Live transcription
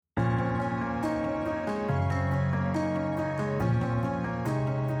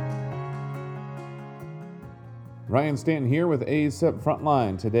Ryan Stanton here with ACEP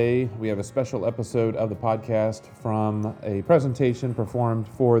Frontline. Today we have a special episode of the podcast from a presentation performed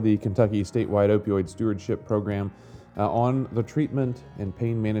for the Kentucky Statewide Opioid Stewardship Program on the treatment and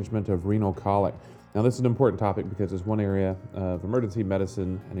pain management of renal colic. Now this is an important topic because it's one area of emergency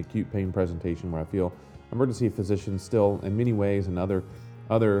medicine and acute pain presentation where I feel emergency physicians still in many ways and other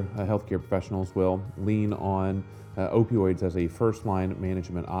healthcare professionals will lean on opioids as a first-line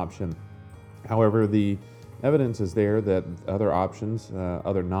management option. However, the evidence is there that other options,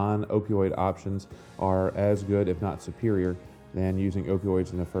 other non-opioid options, are as good, if not superior, than using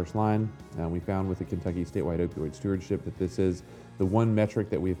opioids in the first line. We found with the Kentucky Statewide Opioid Stewardship that this is the one metric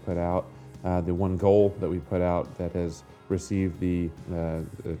that we've put out, the one goal that we've put out that has received the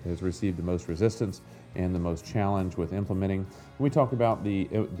most resistance and the most challenge with implementing. We talk about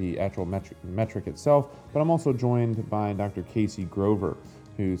the actual metric itself, but I'm also joined by Dr. Casey Grover,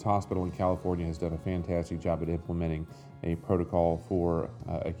 whose hospital in California has done a fantastic job at implementing a protocol for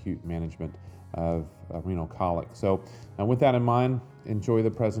acute management of renal colic. So with that in mind, enjoy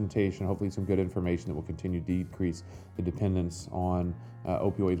the presentation, hopefully some good information that will continue to decrease the dependence on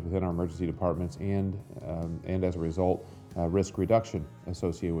opioids within our emergency departments and as a result, risk reduction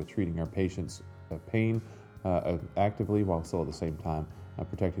associated with treating our patients' pain actively while still at the same time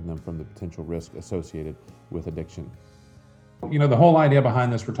protecting them from the potential risk associated with addiction. You know, the whole idea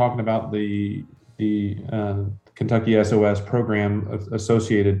behind this, we're talking about the Kentucky SOS program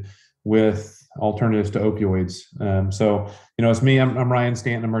associated with alternatives to opioids. It's me. I'm Ryan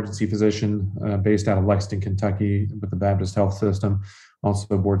Stanton, emergency physician based out of Lexington, Kentucky, with the Baptist Health System.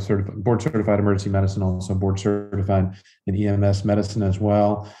 Also board certified emergency medicine, also board certified in EMS medicine as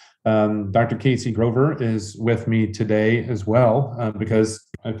well. Dr. Casey Grover is with me today as well because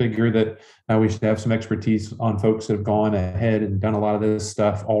I figure that we should have some expertise on folks that have gone ahead and done a lot of this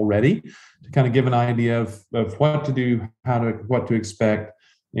stuff already to kind of give an idea of what to do, what to expect,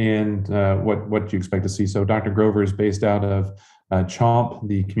 and what you expect to see. So Dr. Grover is based out of CHOMP,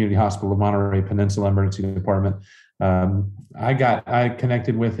 the Community Hospital of Monterey Peninsula Emergency Department. I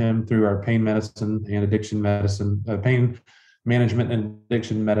connected with him through our pain medicine and addiction medicine, pain management and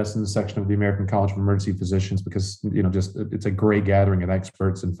addiction medicine section of the American College of Emergency Physicians, because it's a great gathering of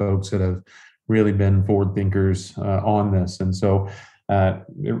experts and folks that have really been forward thinkers on this. And so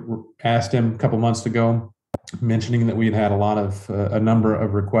asked him a couple months ago, mentioning that we had a number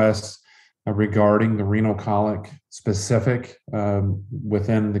of requests regarding the renal colic specific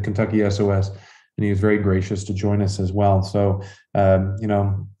within the Kentucky SOS, and he was very gracious to join us as well. So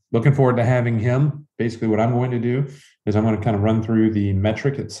looking forward to having him. Basically what I'm going to do is I'm going to kind of run through the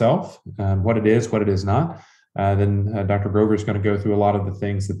metric itself, what it is not. Then Dr. Grover is going to go through a lot of the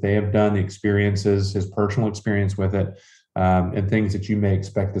things that they have done, the experiences, his personal experience with it, and things that you may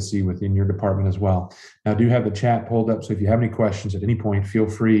expect to see within your department as well. Now, I do have the chat pulled up, so if you have any questions at any point, feel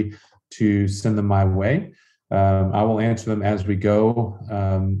free to send them my way. I will answer them as we go.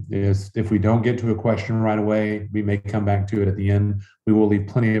 If we don't get to a question right away, we may come back to it at the end. We will leave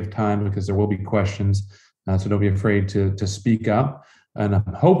plenty of time because there will be questions, so don't be afraid to speak up. And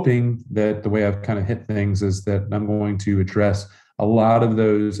I'm hoping that the way I've kind of hit things is that I'm going to address a lot of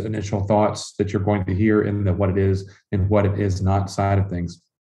those initial thoughts that you're going to hear in the what it is and what it is not side of things.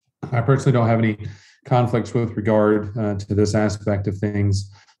 I personally don't have any conflicts with regard to this aspect of things.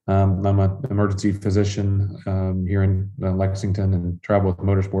 I'm an emergency physician here in Lexington and travel with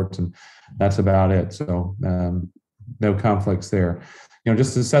motorsports, and that's about it. So no conflicts there.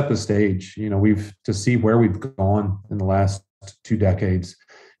 Just to set the stage, to see where we've gone in the last 2 decades,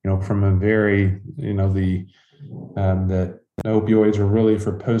 from a very, that opioids are really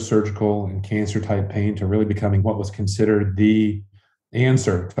for post-surgical and cancer type pain to really becoming what was considered the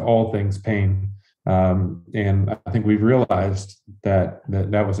answer to all things pain. And I think we've realized that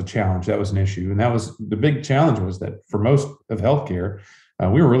was a challenge, that was an issue. And that was the big challenge, was that for most of healthcare,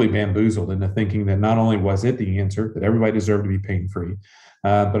 we were really bamboozled into thinking that not only was it the answer, that everybody deserved to be pain-free,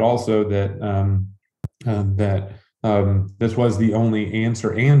 but also that this was the only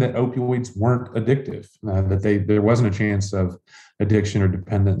answer, and that opioids weren't addictive, that there wasn't a chance of addiction or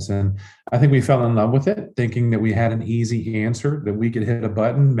dependence. And I think we fell in love with it, thinking that we had an easy answer, that we could hit a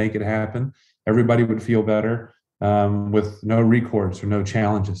button, make it happen. Everybody would feel better with no recourse or no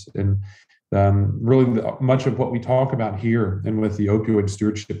challenges. And really much of what we talk about here and with the opioid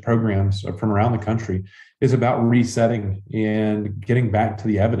stewardship programs from around the country is about resetting and getting back to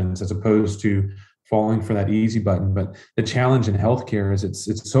the evidence as opposed to falling for that easy button. But the challenge in healthcare is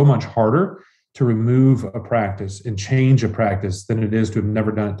it's so much harder to remove a practice and change a practice than it is to have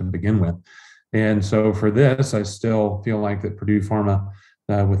never done it to begin with. And so for this, I still feel like that Purdue Pharma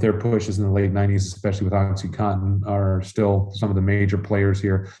with their pushes in the late 90s, especially with OxyContin, are still some of the major players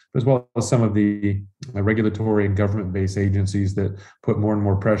here, as well as some of the regulatory and government-based agencies that put more and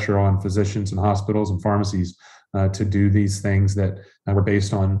more pressure on physicians and hospitals and pharmacies to do these things that were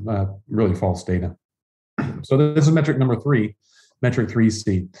based on really false data. So this is metric number 3, metric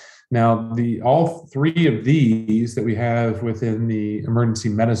 3C. Now, all 3 of these that we have within the emergency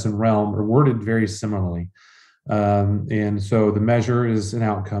medicine realm are worded very similarly. And so the measure is an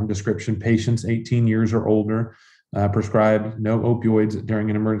outcome description. Patients 18 years or older prescribed no opioids during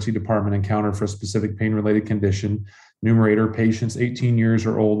an emergency department encounter for a specific pain-related condition. Numerator, patients 18 years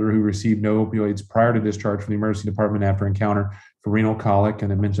or older who received no opioids prior to discharge from the emergency department after encounter for renal colic,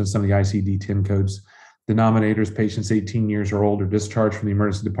 and it mentions some of the ICD-10 codes. Denominators, patients 18 years or older discharged from the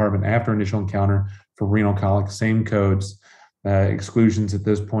emergency department after initial encounter for renal colic, same codes. Exclusions at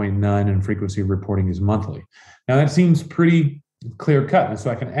this point, none, and frequency of reporting is monthly. Now that seems pretty clear cut, and so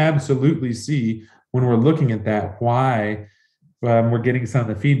I can absolutely see when we're looking at that why we're getting some of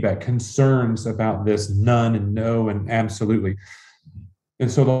the feedback, concerns about this none and no and absolutely.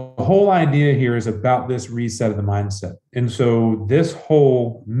 And so the whole idea here is about this reset of the mindset. And so this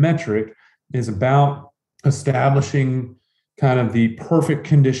whole metric is about establishing kind of the perfect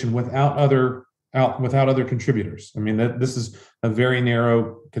condition without other contributors. I mean, this is a very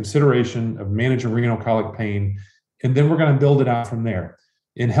narrow consideration of managing renal colic pain, and then we're going to build it out from there.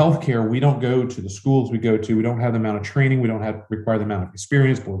 In healthcare, we don't go to the schools we go to. We don't have the amount of training. We don't require the amount of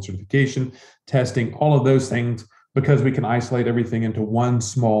experience, board certification, testing, all of those things, because we can isolate everything into one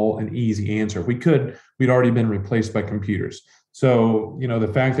small and easy answer. If we could, we'd already been replaced by computers. So, the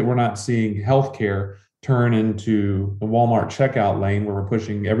fact that we're not seeing healthcare turn into the Walmart checkout lane where we're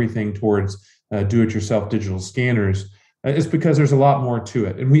pushing everything towards do-it-yourself digital scanners is because there's a lot more to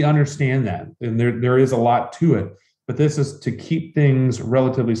it. And we understand that. And there is a lot to it. But this is to keep things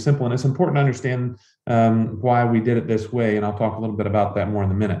relatively simple. And it's important to understand why we did it this way. And I'll talk a little bit about that more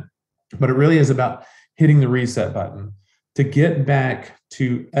in a minute. But it really is about hitting the reset button to get back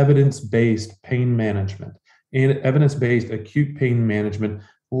to evidence-based pain management and evidence-based acute pain management,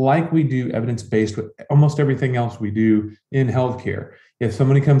 like we do evidence-based with almost everything else we do in healthcare. If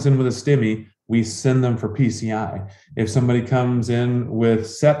somebody comes in with a STEMI, we send them for PCI. If somebody comes in with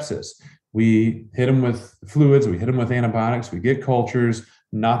sepsis, we hit them with fluids, we hit them with antibiotics, we get cultures,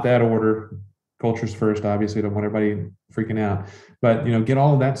 not that order. Cultures first, obviously, don't want everybody freaking out. But, get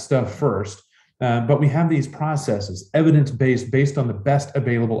all of that stuff first. But we have these processes, evidence-based, based on the best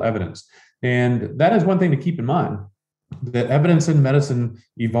available evidence. And that is one thing to keep in mind, that evidence in medicine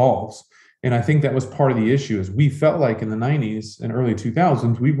evolves. And I think that was part of the issue, is we felt like in the 90s and early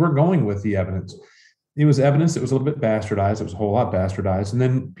 2000s, we were going with the evidence. It was evidence that was a little bit bastardized. It was a whole lot bastardized. And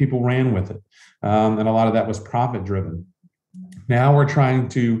then people ran with it. And a lot of that was profit driven. Now we're trying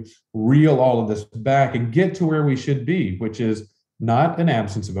to reel all of this back and get to where we should be, which is not an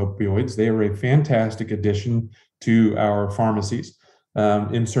absence of opioids. They are a fantastic addition to our pharmacies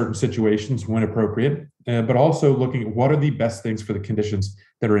in certain situations when appropriate, but also looking at what are the best things for the conditions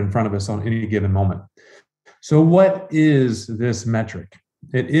that are in front of us on any given moment. So what is this metric?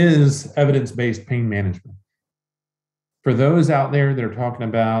 It is evidence-based pain management. For those out there that are talking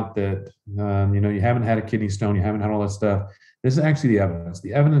about that, you haven't had a kidney stone, you haven't had all that stuff, this is actually the evidence.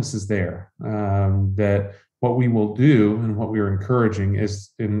 The evidence is there that what we will do and what we are encouraging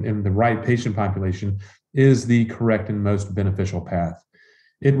is in the right patient population is the correct and most beneficial path.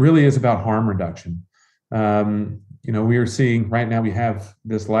 It really is about harm reduction. We are seeing right now, we have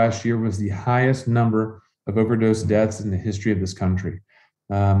this last year was the highest number of overdose deaths in the history of this country.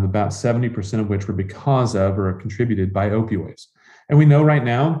 About 70% of which were because of or contributed by opioids. And we know right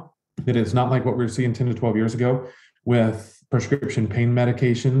now that it's not like what we were seeing 10 to 12 years ago with prescription pain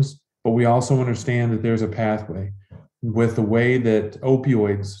medications, but we also understand that there's a pathway with the way that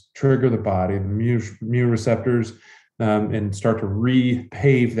opioids trigger the body, the mu receptors, and start to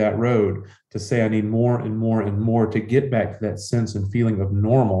repave that road to say, I need more and more and more to get back to that sense and feeling of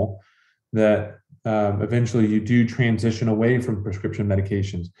normal that eventually you do transition away from prescription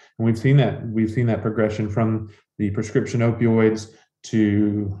medications. And we've seen that progression from the prescription opioids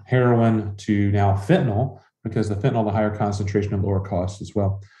to heroin to now fentanyl, because the fentanyl, the higher concentration and lower cost as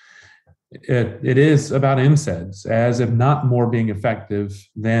well. It is about NSAIDs, as if not more being effective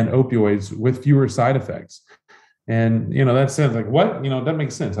than opioids with fewer side effects. And, that sounds like, what? That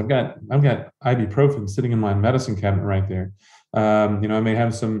makes sense. I've got ibuprofen sitting in my medicine cabinet right there. I may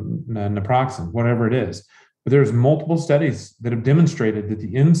have some naproxen, whatever it is. But there's multiple studies that have demonstrated that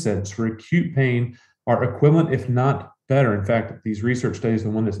the NSAIDs for acute pain are equivalent, if not better. In fact, these research studies, the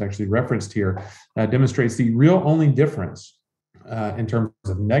one that's actually referenced here, demonstrates the real only difference in terms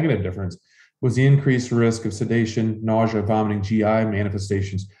of negative difference was the increased risk of sedation, nausea, vomiting, GI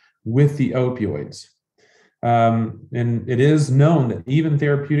manifestations with the opioids. And it is known that even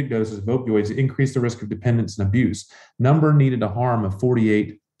therapeutic doses of opioids increase the risk of dependence and abuse. Number needed to harm of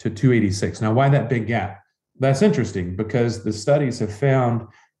 48 to 286. Now, why that big gap? That's interesting because the studies have found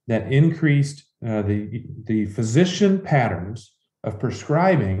that increased the physician patterns of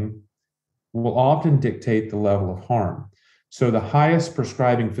prescribing will often dictate the level of harm. So the highest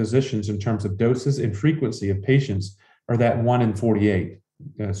prescribing physicians in terms of doses and frequency of patients are that 1 in 48.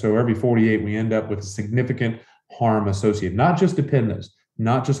 So every 48, we end up with significant harm associated, not just dependence,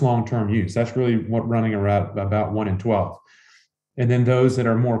 not just long-term use. That's really what running around about 1 in 12. And then those that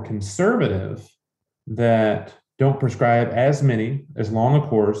are more conservative that don't prescribe as many, as long a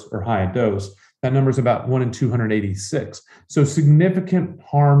course or high a dose, that number is about 1 in 286. So significant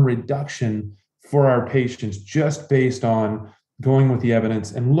harm reduction for our patients just based on going with the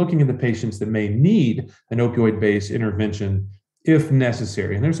evidence and looking at the patients that may need an opioid-based intervention if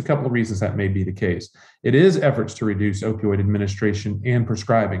necessary. And there's a couple of reasons that may be the case. It is efforts to reduce opioid administration and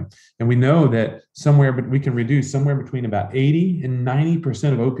prescribing. And we know that we can reduce somewhere between about 80 and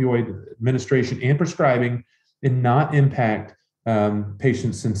 90% of opioid administration and prescribing and not impact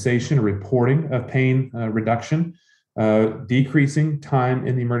patient sensation or reporting of pain reduction, decreasing time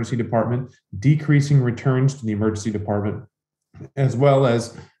in the emergency department, decreasing returns to the emergency department, as well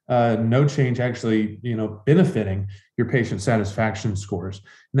as no change actually, benefiting your patient satisfaction scores.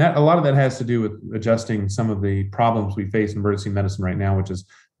 And that a lot of that has to do with adjusting some of the problems we face in emergency medicine right now, which is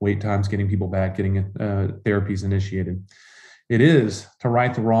wait times, getting people back, getting therapies initiated. It is to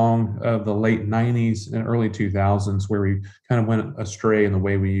right the wrong of the late 90s and early 2000s, where we kind of went astray in the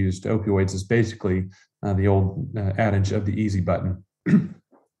way we used opioids. Is basically the old adage of the easy button.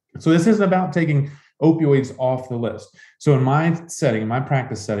 So this isn't about taking opioids off the list. So in my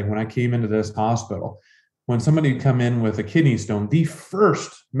practice setting, when I came into this hospital, when somebody would come in with a kidney stone, the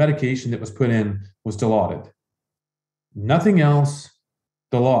first medication that was put in was Dilaudid. Nothing else,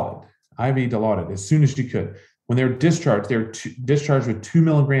 Dilaudid, IV Dilaudid, as soon as you could. When they're discharged with 2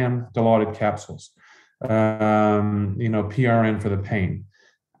 milligram Dilaudid capsules, PRN for the pain.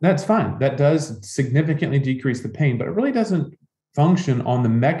 That's fine. That does significantly decrease the pain, but it really doesn't function on the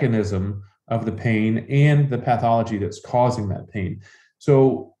mechanism of the pain and the pathology that's causing that pain.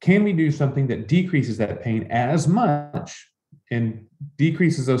 So can we do something that decreases that pain as much and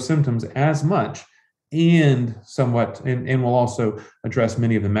decreases those symptoms as much and somewhat, and will also address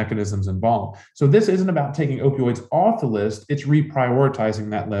many of the mechanisms involved? So this isn't about taking opioids off the list, it's reprioritizing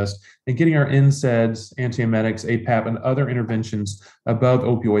that list and getting our NSAIDs, antiemetics, APAP, and other interventions above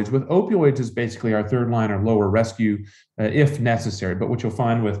opioids. With opioids is basically our third line or lower rescue if necessary. But what you'll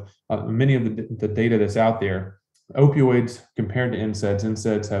find with many of the data that's out there, opioids compared to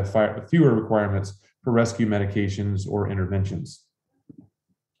NSAIDs have fewer requirements for rescue medications or interventions.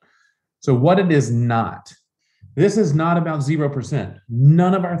 So what it is not, this is not about 0%.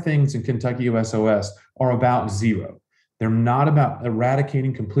 None of our things in Kentucky USOS are about zero. They're not about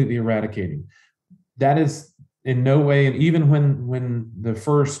completely eradicating. That is in no way, and even when the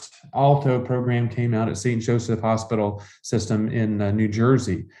first Alto program came out at St. Joseph Hospital System in New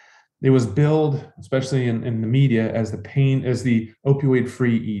Jersey, it was billed, especially in the media, as the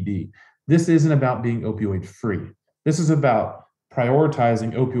opioid-free ED. This isn't about being opioid-free. This is about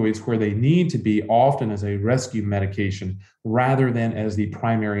prioritizing opioids where they need to be, often as a rescue medication, rather than as the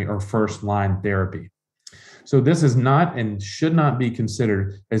primary or first line therapy. So this is not and should not be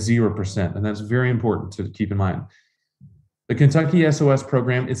considered as 0%, and that's very important to keep in mind. The Kentucky SOS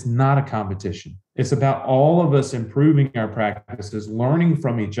program is not a competition. It's about all of us improving our practices, learning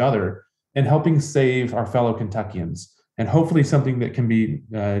from each other, and helping save our fellow Kentuckians. And hopefully something that can be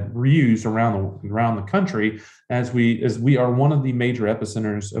reused around the country as we are one of the major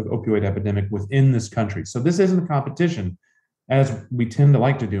epicenters of opioid epidemic within this country. So this isn't a competition, as we tend to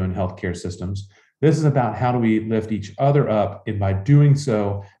like to do in healthcare systems. This is about how do we lift each other up, and by doing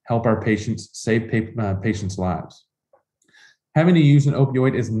so, help our patients, save patients' lives. Having to use an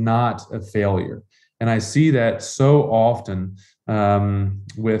opioid is not a failure. And I see that so often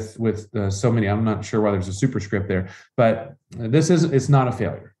with so many. I'm not sure why there's a superscript there, but it's not a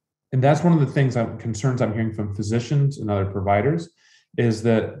failure. And that's one of the concerns I'm hearing from physicians and other providers, is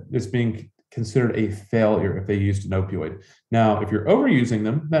that it's being considered a failure if they used an opioid. Now, if you're overusing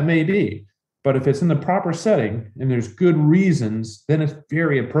them, that may be, but if it's in the proper setting and there's good reasons, then it's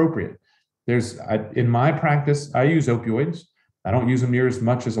very appropriate. In my practice, I use opioids. I don't use them near as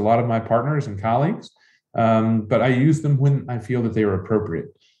much as a lot of my partners and colleagues, but I use them when I feel that they are appropriate.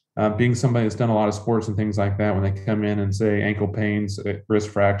 Being somebody that's done a lot of sports and things like that, when they come in and say ankle pains, wrist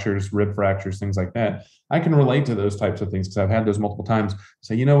fractures, rib fractures, things like that, I can relate to those types of things because I've had those multiple times.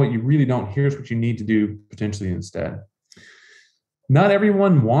 Say, you know what, you really don't. Here's what you need to do potentially instead. Not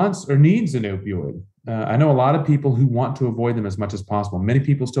everyone wants or needs an opioid. I know a lot of people who want to avoid them as much as possible. Many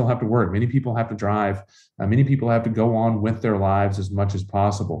people still have to work. Many people have to drive. Many people have to go on with their lives as much as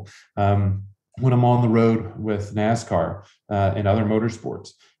possible. When I'm on the road with NASCAR and other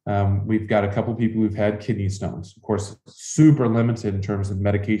motorsports, we've got a couple people who've had kidney stones. Of course, super limited in terms of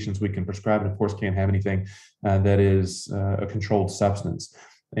medications we can prescribe, and of course can't have anything that is a controlled substance.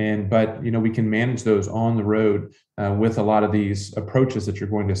 But we can manage those on the road with a lot of these approaches that you're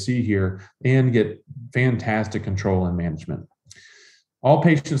going to see here and get fantastic control and management. All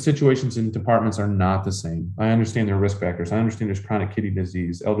patient situations and departments are not the same. I understand there are risk factors. I understand there's chronic kidney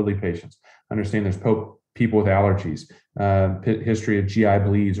disease, elderly patients. I understand there's people with allergies, history of GI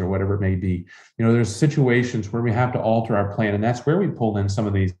bleeds or whatever it may be. There's situations where we have to alter our plan, and that's where we pull in some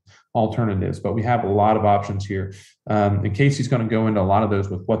of these alternatives. But we have a lot of options here. And Casey's going to go into a lot of those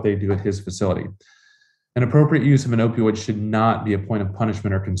with what they do at his facility. An appropriate use of an opioid should not be a point of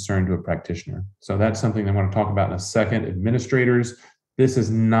punishment or concern to a practitioner. So that's something I want to talk about in a second. Administrators, this is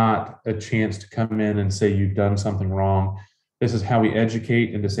not a chance to come in and say you've done something wrong. This is how we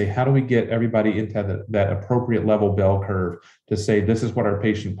educate and to say, how do we get everybody into that appropriate level bell curve to say, this is what our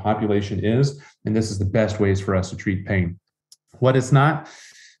patient population is, and this is the best ways for us to treat pain. What it's not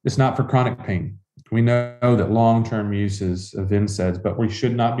for chronic pain. We know that long-term uses of NSAIDs, but we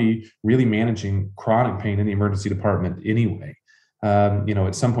should not be really managing chronic pain in the emergency department anyway.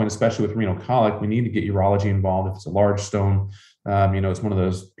 At some point, especially with renal colic, we need to get urology involved. If it's a large stone, it's one of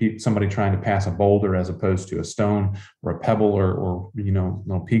those somebody trying to pass a boulder as opposed to a stone or a pebble or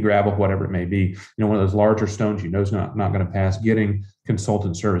little pea gravel, whatever it may be. One of those larger stones, is not going to pass. Getting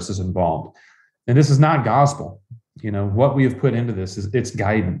consultant services involved, and this is not gospel. What we have put into this is it's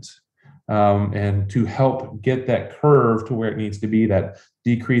guidance. And to help get that curve to where it needs to be, that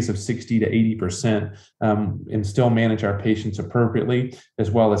decrease of 60 to 80%, and still manage our patients appropriately,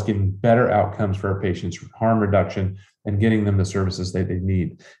 as well as getting better outcomes for our patients, harm reduction, and getting them the services that they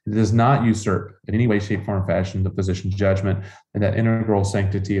need. It does not usurp in any way, shape, form, fashion the physician's judgment and that integral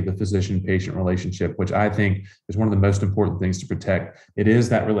sanctity of the physician-patient relationship, which I think is one of the most important things to protect. It is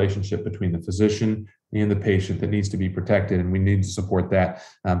that relationship between the physician and the patient that needs to be protected, and we need to support that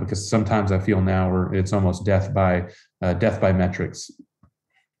because sometimes I feel now it's almost death by metrics.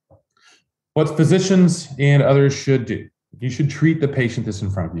 What physicians and others should do: you should treat the patient that's in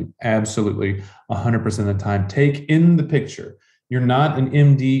front of you. Absolutely, 100% of the time. Take in the picture. You're not an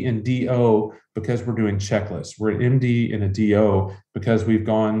MD and DO because we're doing checklists. We're an MD and a DO because we've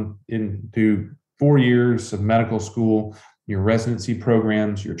gone into 4 years of medical school, your residency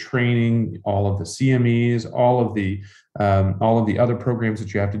programs, your training, all of the CMEs, all of the other programs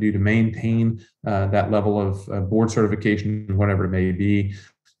that you have to do to maintain that level of board certification, whatever it may be.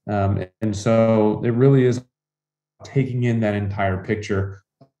 And so it really is taking in that entire picture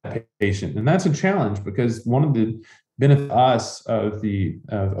of the patient. And that's a challenge because one of the benefits of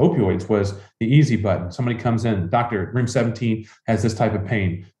opioids was the easy button. Somebody comes in, doctor, room 17 has this type of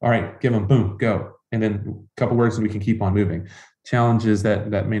pain. All right, give them, boom, go. And then a couple words and we can keep on moving. Challenge is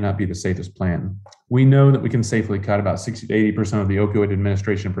that may not be the safest plan. We know that we can safely cut about 60 to 80% of the opioid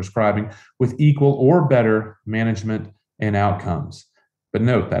administration and prescribing with equal or better management and outcomes. But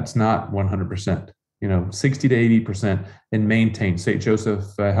note, that's not 100%. 60 to 80%, and maintain. St. Joseph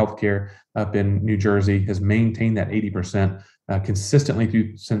Healthcare up in New Jersey has maintained that 80%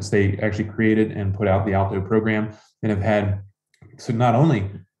 consistently since they actually created and put out the Alto program, and have had not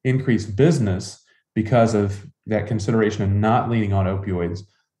only increased business because of that consideration of not leaning on opioids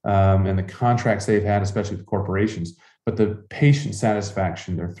and the contracts they've had, especially with corporations, but the patient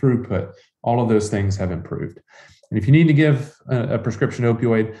satisfaction, their throughput, all of those things have improved. And if you need to give a prescription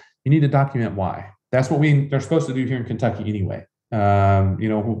opioid, you need to document why. That's what they're supposed to do here in Kentucky anyway.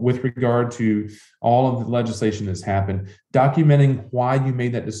 With regard to all of the legislation that's happened, documenting why you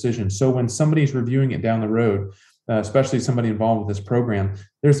made that decision. So when somebody's reviewing it down the road, especially somebody involved with this program,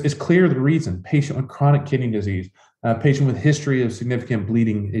 it's clear the reason: patient with chronic kidney disease, patient with history of significant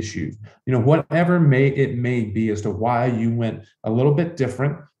bleeding issues, whatever it may be as to why you went a little bit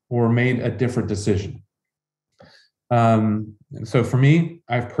different or made a different decision. So for me,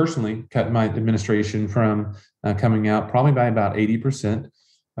 I've personally cut my administration from coming out probably by about 80%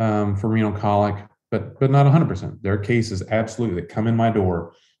 for renal colic, but not 100%. There are cases absolutely that come in my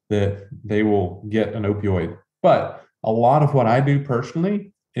door that they will get an opioid. But a lot of what I do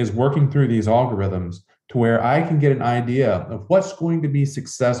personally is working through these algorithms to where I can get an idea of what's going to be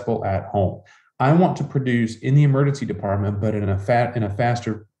successful at home. I want to produce in the emergency department, but in a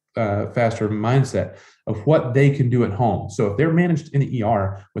faster mindset of what they can do at home. So if they're managed in the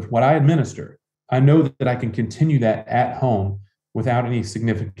ER with what I administer, I know that I can continue that at home without any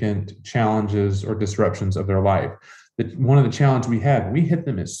significant challenges or disruptions of their life. One of the challenges we have, we hit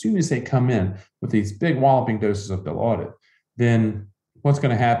them as soon as they come in with these big walloping doses of Dilaudid. Then what's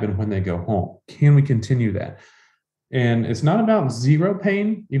going to happen when they go home? Can we continue that? And it's not about zero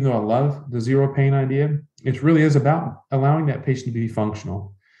pain, even though I love the zero pain idea. It really is about allowing that patient to be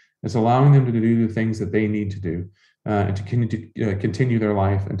functional. It's allowing them to do the things that they need to do and to continue their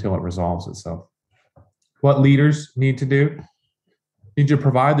life until it resolves itself. What leaders need to do? Need to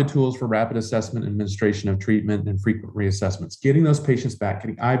provide the tools for rapid assessment, administration of treatment, and frequent reassessments. Getting those patients back,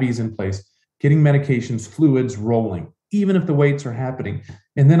 getting IVs in place, getting medications, fluids rolling, even if the waits are happening,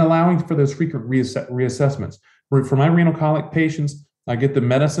 and then allowing for those frequent reassessments. For my renal colic patients, I get the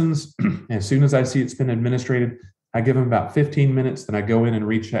medicines. As soon as I see it's been administered, I give them about 15 minutes, then I go in and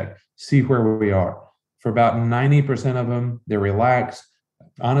recheck, see where we are. For about 90% of them, they're relaxed.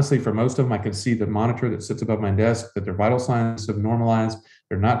 Honestly, for most of them, I can see the monitor that sits above my desk, that their vital signs have normalized.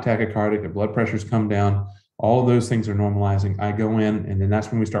 They're not tachycardic, their blood pressures come down. All of those things are normalizing. I go in, and then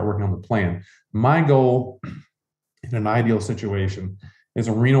that's when we start working on the plan. My goal in an ideal situation is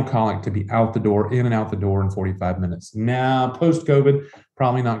a renal colic to be out the door, in and out the door in 45 minutes. Now, post-COVID,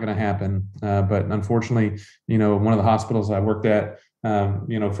 probably not going to happen. But unfortunately, one of the hospitals I worked at,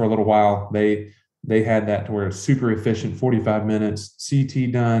 for a little while, they had that to where it's super efficient, 45 minutes,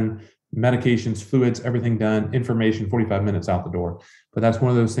 CT done, medications, fluids, everything done, information, 45 minutes out the door. But that's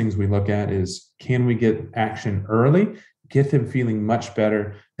one of those things we look at is, can we get action early, get them feeling much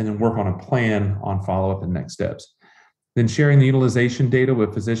better, and then work on a plan on follow-up and next steps. Then sharing the utilization data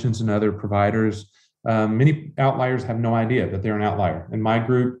with physicians and other providers. Many outliers have no idea that they're an outlier. In my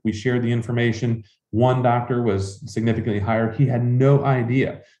group, we shared the information. One doctor was significantly higher. He had no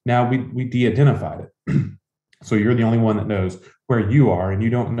idea. Now we de-identified it. So you're the only one that knows where you are, and you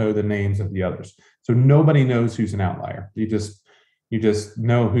don't know the names of the others. So nobody knows who's an outlier. You just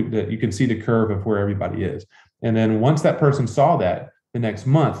know that you can see the curve of where everybody is. And then once that person saw that, the next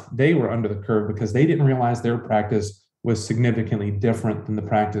month, they were under the curve because they didn't realize their practice was significantly different than the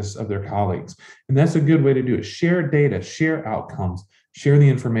practice of their colleagues. And that's a good way to do it. Share data, share outcomes, share the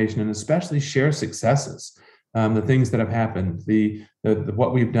information, and especially share successes, the things that have happened, the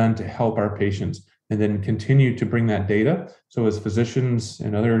what we've done to help our patients, and then continue to bring that data. So as physicians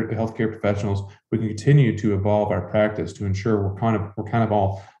and other healthcare professionals, we can continue to evolve our practice to ensure we're kind of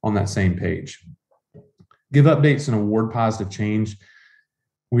all on that same page. Give updates and award positive change.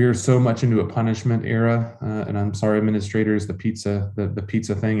 We are so much into a punishment era, and I'm sorry, administrators, the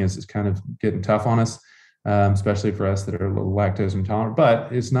pizza thing is kind of getting tough on us, especially for us that are a little lactose intolerant.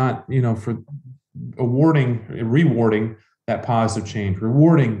 But it's not, for rewarding that positive change,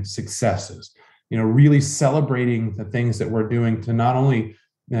 rewarding successes, really celebrating the things that we're doing to not only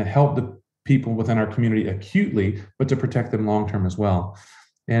help the people within our community acutely, but to protect them long-term as well.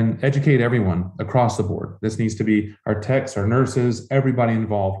 And educate everyone across the board. This needs to be our techs, our nurses, everybody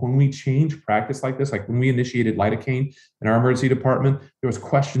involved. When we change practice like this, like when we initiated lidocaine in our emergency department, there was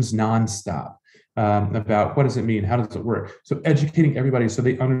questions nonstop about what does it mean? How does it work? So educating everybody so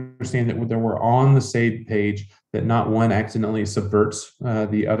they understand that we're on the same page, that not one accidentally subverts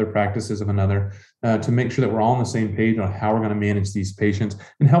the other practices of another, to make sure that we're all on the same page on how we're going to manage these patients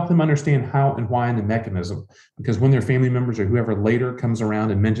and help them understand how and why and the mechanism. Because when their family members or whoever later comes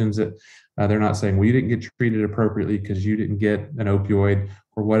around and mentions it, they're not saying, well, you didn't get treated appropriately because you didn't get an opioid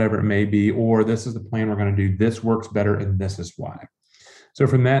or whatever it may be, or this is the plan we're going to do. This works better and this is why. So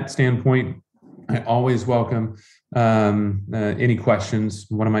from that standpoint, I always welcome any questions.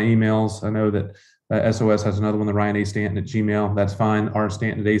 One of my emails, I know that SOS has another one, the Ryan A. Stanton at Gmail. That's fine.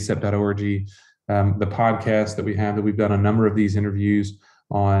 rstanton@acep.org. The podcast that we have, that we've done a number of these interviews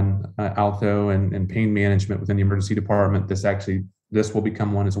on Alto and pain management within the emergency department. This will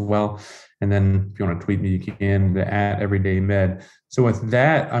become one as well. And then if you want to tweet me, you can, at EverydayMed. So with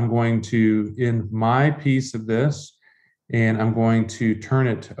that, I'm going to end my piece of this, and I'm going to turn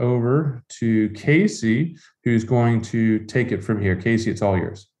it over to Casey, who's going to take it from here. Casey, it's all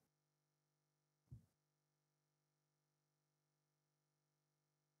yours.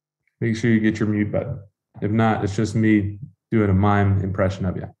 Make sure you get your mute button. If not, it's just me doing a mime impression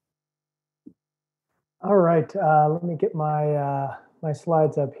of you. All right, let me get my my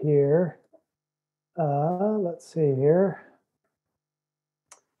slides up here. Let's see here.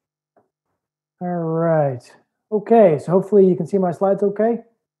 All right. Okay, so hopefully you can see my slides okay.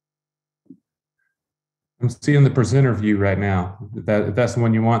 I'm seeing the presenter view right now. If that's the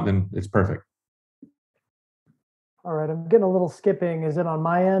one you want, then it's perfect. All right, I'm getting a little skipping. Is it on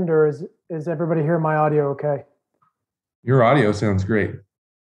my end or is everybody hearing my audio okay? Your audio sounds great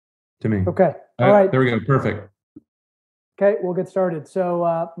to me. Okay, all right. There we go. Perfect. Okay, we'll get started.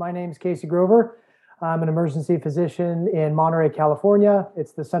 So my name's Casey Grover. I'm an emergency physician in Monterey, California.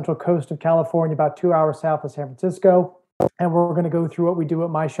 It's the central coast of California, about 2 hours south of San Francisco. And we're going to go through what we do at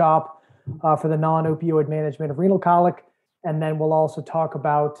my shop for the non-opioid management of renal colic. And then we'll also talk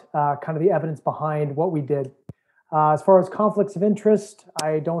about kind of the evidence behind what we did. As far as conflicts of interest,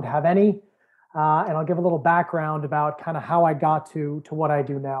 I don't have any. And I'll give a little background about kind of how I got to what I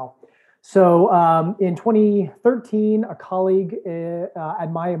do now. So in 2013, a colleague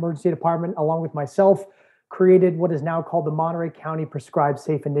at my emergency department, along with myself, created what is now called the Monterey County Prescribed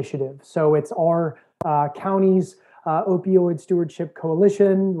Safe Initiative. So it's our county's opioid stewardship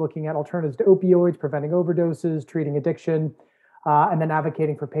coalition, looking at alternatives to opioids, preventing overdoses, treating addiction, and then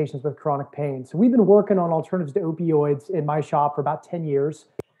advocating for patients with chronic pain. So we've been working on alternatives to opioids in my shop for about 10 years.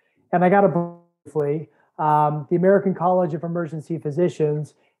 And I got to briefly, the American College of Emergency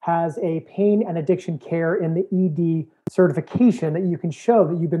Physicians has a pain and addiction care in the ED certification that you can show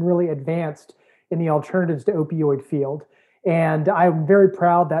that you've been really advanced in the alternatives to opioid field. And I'm very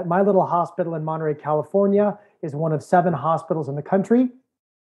proud that my little hospital in Monterey, California is one of 7 hospitals in the country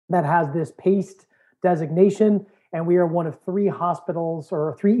that has this PACE designation. And we are one of 3 hospitals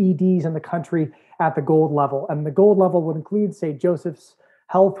or 3 EDs in the country at the gold level. And the gold level would include St. Joseph's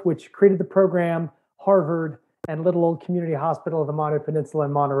Health, which created the program, Harvard, and Little Old Community Hospital of the Monterey Peninsula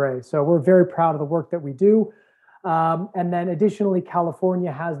in Monterey. So we're very proud of the work that we do. And then additionally,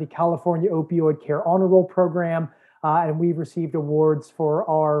 California has the California Opioid Care Honor Roll Program, and we've received awards for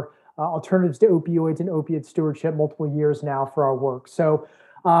our alternatives to opioids and opiate stewardship multiple years now for our work. So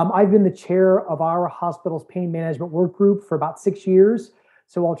I've been the chair of our hospital's pain management work group for about 6 years.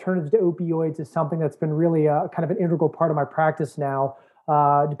 So alternatives to opioids is something that's been really kind of an integral part of my practice now,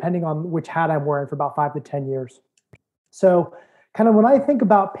 depending on which hat I'm wearing, for about 5 to 10 years. So kind of when I think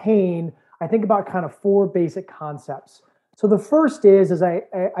about pain, I think about kind of 4 basic concepts. So the first is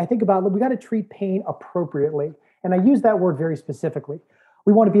I think about, we got to treat pain appropriately. And I use that word very specifically.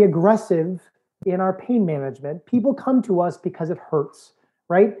 We want to be aggressive in our pain management. People come to us because it hurts,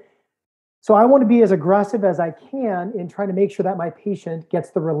 right? So I want to be as aggressive as I can in trying to make sure that my patient gets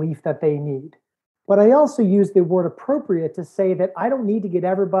the relief that they need. But I also use the word appropriate to say that I don't need to get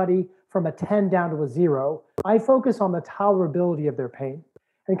everybody from a 10 down to a 0. I focus on the tolerability of their pain.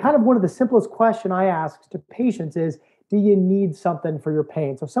 And kind of one of the simplest questions I ask to patients is, do you need something for your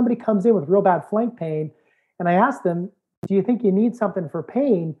pain? So if somebody comes in with real bad flank pain and I ask them, do you think you need something for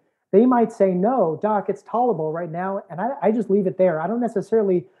pain? They might say, no, doc, it's tolerable right now. And I just leave it there. I don't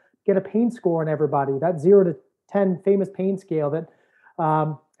necessarily get a pain score on everybody. That 0 to 10 famous pain scale that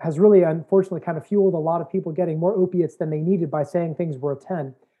has really, unfortunately, kind of fueled a lot of people getting more opiates than they needed by saying things were a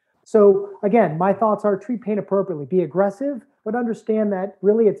 10. So again, my thoughts are treat pain appropriately, be aggressive, but understand that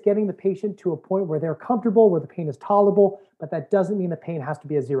really it's getting the patient to a point where they're comfortable, where the pain is tolerable, but that doesn't mean the pain has to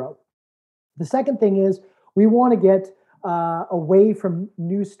be a 0. The second thing is we want to get away from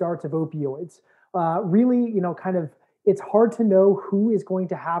new starts of opioids. Really, kind of, it's hard to know who is going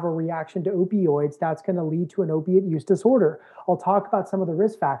to have a reaction to opioids that's going to lead to an opiate use disorder. I'll talk about some of the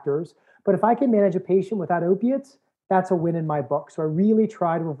risk factors, but if I can manage a patient without opiates, that's a win in my book. So I really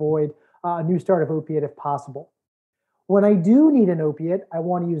try to avoid a new start of opiate if possible. When I do need an opiate, I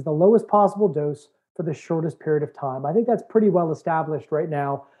want to use the lowest possible dose for the shortest period of time. I think that's pretty well established right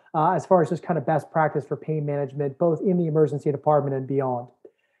now as far as just kind of best practice for pain management, both in the emergency department and beyond.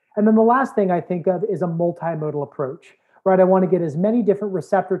 And then the last thing I think of is a multimodal approach, right? I want to get as many different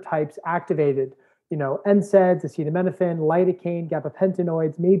receptor types activated, NSAIDs, acetaminophen, lidocaine,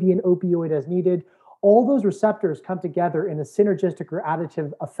 gabapentinoids, maybe an opioid as needed. All those receptors come together in a synergistic or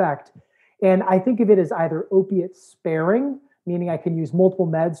additive effect. And I think of it as either opiate sparing, meaning I can use multiple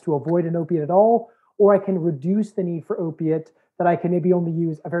meds to avoid an opiate at all, or I can reduce the need for opiate, that I can maybe only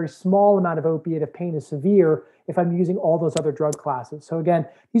use a very small amount of opiate if pain is severe, if I'm using all those other drug classes. So again,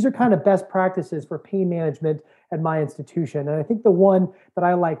 these are kind of best practices for pain management at my institution. And I think the one that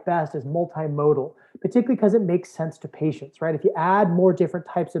I like best is multimodal, particularly because it makes sense to patients, right? If you add more different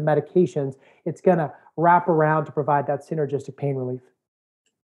types of medications, it's going to wrap around to provide that synergistic pain relief.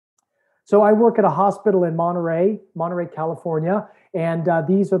 So I work at a hospital in Monterey, California, and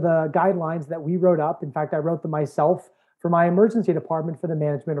these are the guidelines that we wrote up. In fact, I wrote them myself for my emergency department for the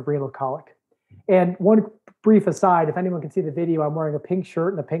management of renal colic. And one brief aside, if anyone can see the video, I'm wearing a pink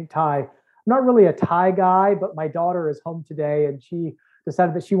shirt and a pink tie. I'm not really a tie guy, but my daughter is home today and she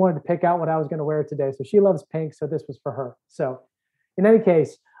decided that she wanted to pick out what I was going to wear today. So she loves pink, so this was for her. So in any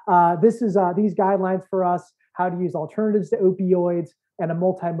case, this is these guidelines for us, how to use alternatives to opioids and a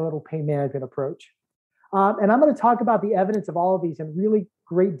multimodal pain management approach. And I'm going to talk about the evidence of all of these in really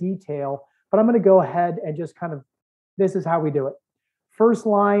great detail, but I'm going to go ahead and just this is how we do it. First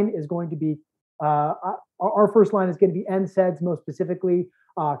line is going to be, our first line is going to be NSAIDs, most specifically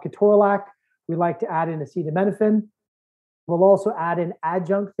ketorolac. We like to add in acetaminophen. We'll also add in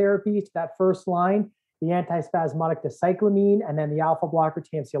adjunct therapies to that first line, the antispasmodic dicyclamine, and then the alpha blocker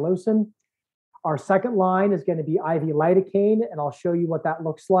tamsulosin. Our second line is going to be IV lidocaine, and I'll show you what that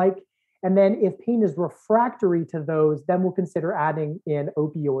looks like. And then if pain is refractory to those, then we'll consider adding in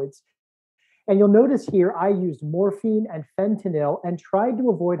opioids. And you'll notice here, I used morphine and fentanyl and tried to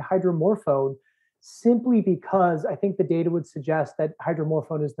avoid hydromorphone simply because I think the data would suggest that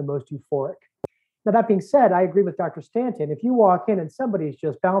hydromorphone is the most euphoric. Now, that being said, I agree with Dr. Stanton. If you walk in and somebody's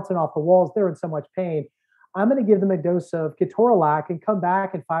just bouncing off the walls, they're in so much pain, I'm going to give them a dose of ketorolac and come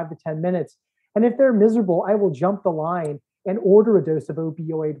back in 5 to 10 minutes. And if they're miserable, I will jump the line and order a dose of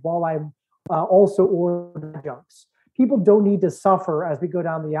opioid while I'm also ordering adjuncts. People don't need to suffer as we go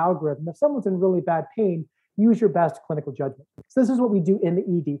down the algorithm. If someone's in really bad pain, use your best clinical judgment. So this is what we do in the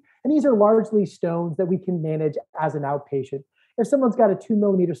ED. And these are largely stones that we can manage as an outpatient. If someone's got a 2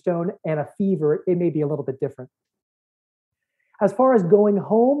 millimeter stone and a fever, it may be a little bit different. As far as going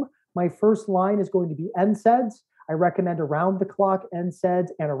home, my first line is going to be NSAIDs. I recommend around the clock NSAIDs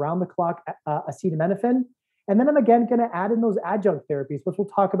and around the clock acetaminophen. And then I'm again going to add in those adjunct therapies, which we'll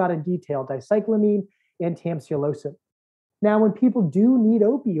talk about in detail, dicyclamine and tamsulosin. Now, when people do need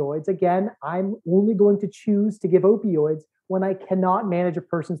opioids, again, I'm only going to choose to give opioids when I cannot manage a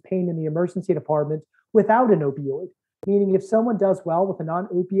person's pain in the emergency department without an opioid. Meaning if someone does well with a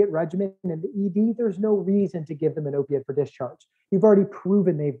non-opiate regimen in the ED, there's no reason to give them an opiate for discharge. You've already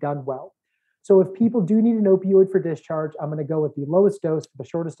proven they've done well. So if people do need an opioid for discharge, I'm going to go with the lowest dose for the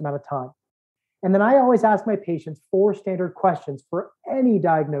shortest amount of time. And then I always ask my patients 4 standard questions for any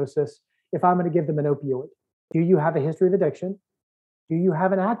diagnosis if I'm going to give them an opioid. Do you have a history of addiction? Do you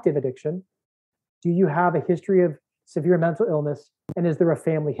have an active addiction? Do you have a history of severe mental illness? And is there a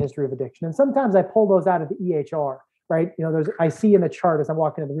family history of addiction? And sometimes I pull those out of the EHR, right? I see in the chart as I'm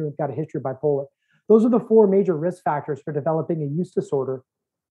walking in the room, it's got a history of bipolar. Those are the 4 major risk factors for developing a use disorder.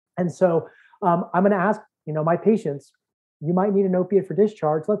 And so I'm going to ask, my patients, you might need an opiate for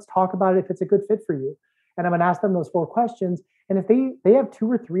discharge. Let's talk about it if it's a good fit for you. And I'm going to ask them those 4 questions. And if they have 2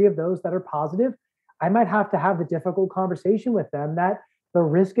 or 3 of those that are positive, I might have to have the difficult conversation with them that the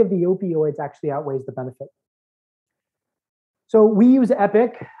risk of the opioids actually outweighs the benefit. So we use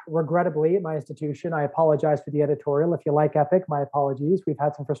Epic, regrettably, at my institution. I apologize for the editorial. If you like Epic, my apologies. We've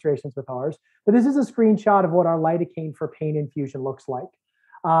had some frustrations with ours. But this is a screenshot of what our lidocaine for pain infusion looks like.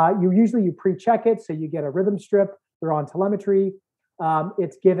 You pre-check it, so you get a rhythm strip. They're on telemetry.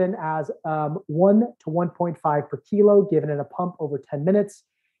 It's given as 1 to 1.5 per kilo, given in a pump over 10 minutes.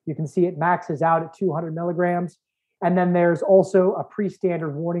 You can see it maxes out at 200 milligrams. And then there's also a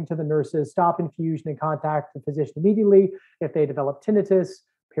pre-standard warning to the nurses, stop infusion and contact the physician immediately if they develop tinnitus,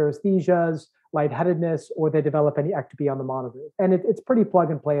 paresthesias, lightheadedness, or they develop any ectopy on the monitor. And it's pretty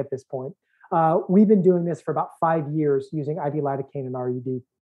plug and play at this point. We've been doing this for about 5 years using IV lidocaine and RED.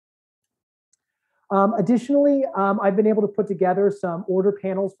 Additionally, I've been able to put together some order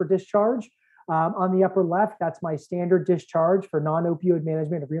panels for discharge. On the upper left, that's my standard discharge for non-opioid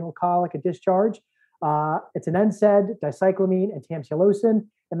management of renal colic at discharge. It's an NSAID, dicyclamine, and tamsulosin.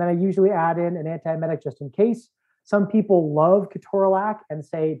 And then I usually add in an antiemetic just in case. Some people love ketorolac and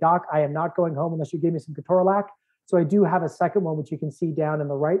say, Doc, I am not going home unless you give me some ketorolac. So I do have a second one, which you can see down in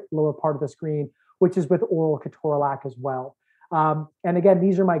the right lower part of the screen, which is with oral ketorolac as well. And again,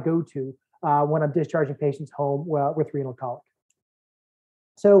 these are my go-to when I'm discharging patients home with renal colic.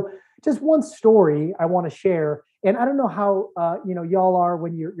 So just one story I want to share, and I don't know how y'all are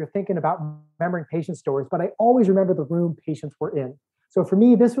when you're thinking about remembering patient stories, but I always remember the room patients were in. So for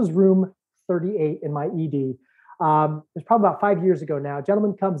me, this was room 38 in my ED. It's probably about 5 years ago now. A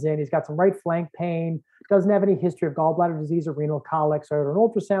gentleman comes in, he's got some right flank pain, doesn't have any history of gallbladder disease or renal colic, so I ordered an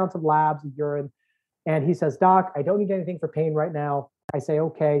ultrasound, some labs, a urine, and he says, Doc, I don't need anything for pain right now. I say,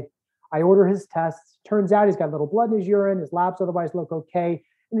 okay. I order his tests. Turns out he's got a little blood in his urine, his labs otherwise look okay,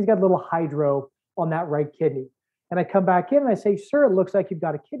 and he's got a little hydro on that right kidney. And I come back in and I say, sir, it looks like you've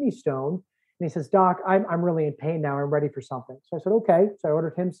got a kidney stone. And he says, Doc, I'm really in pain now. I'm ready for something. So I said, okay. So I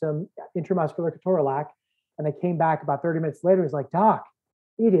ordered him some intramuscular ketorolac. And I came back about 30 minutes later. He's like, Doc,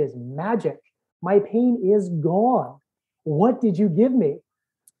 it is magic. My pain is gone. What did you give me?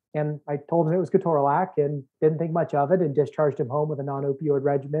 And I told him it was ketorolac and didn't think much of it and discharged him home with a non-opioid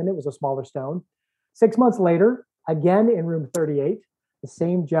regimen. It was a smaller stone. 6 months later, again in room 38, the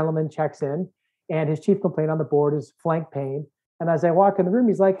same gentleman checks in, and his chief complaint on the board is flank pain. And as I walk in the room,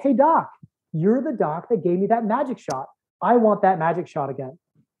 he's like, "Hey, doc, you're the doc that gave me that magic shot. I want that magic shot again."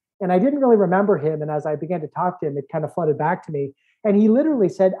 And I didn't really remember him. And as I began to talk to him, it kind of flooded back to me. And he literally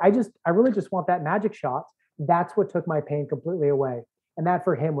said, I really just want that magic shot. That's what took my pain completely away. And that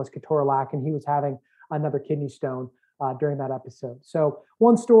for him was ketorolac, and he was having another kidney stone during that episode. So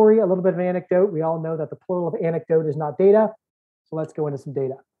one story, a little bit of an anecdote. We all know that the plural of anecdote is not data. So let's go into some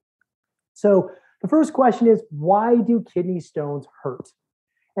data. So the first question is, why do kidney stones hurt?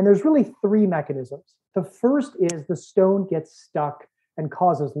 And there's really three mechanisms. The first is the stone gets stuck and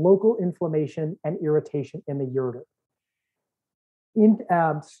causes local inflammation and irritation in the ureter.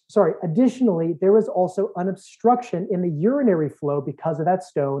 Additionally, there is also an obstruction in the urinary flow because of that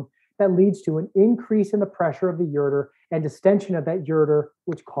stone that leads to an increase in the pressure of the ureter and distension of that ureter,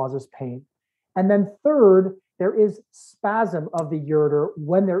 which causes pain. And then third, there is spasm of the ureter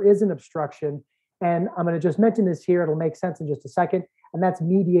when there is an obstruction. And I'm going to just mention this here. It'll make sense in just a second. And that's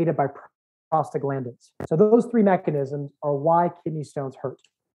mediated by prostaglandins. So those three mechanisms are why kidney stones hurt.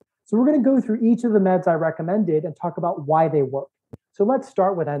 So we're going to go through each of the meds I recommended and talk about why they work. So let's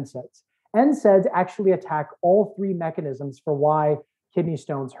start with NSAIDs. NSAIDs actually attack all three mechanisms for why kidney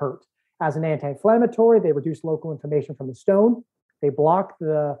stones hurt. As an anti-inflammatory, they reduce local inflammation from the stone. They block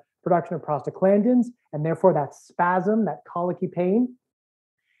the production of prostaglandins, and therefore that spasm, that colicky pain.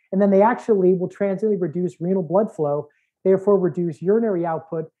 And then they actually will transiently reduce renal blood flow, therefore reduce urinary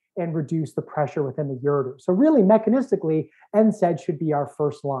output and reduce the pressure within the ureter. So really mechanistically, NSAID should be our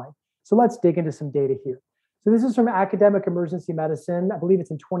first line. So let's dig into some data here. So this is from Academic Emergency Medicine. I believe it's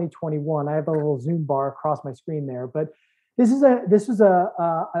in 2021. I have a little Zoom bar across my screen there, but this is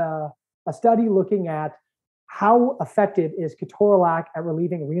a study looking at how effective is ketorolac at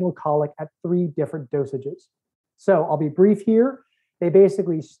relieving renal colic at 3 different dosages. So I'll be brief here. They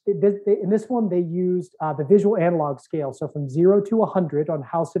basically, in this one, they used the visual analog scale. So from 0 to 100 on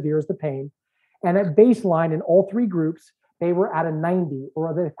how severe is the pain. And at baseline in all 3 groups, they were at a 90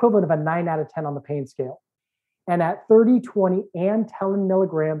 or the equivalent of a 9 out of 10 on the pain scale. And at 30, 20, and 10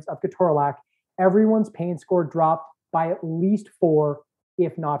 milligrams of ketorolac, everyone's pain score dropped by at least 4,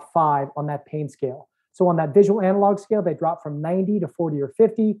 if not 5 on that pain scale. So on that visual analog scale, they dropped from 90 to 40 or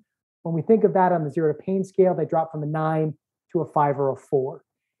 50. When we think of that on the 0 to pain scale, they dropped from a 9 to a 5 or a 4.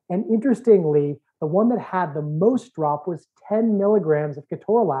 And interestingly, the one that had the most drop was 10 milligrams of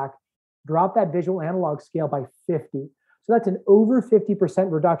ketorolac, dropped that visual analog scale by 50. So that's an over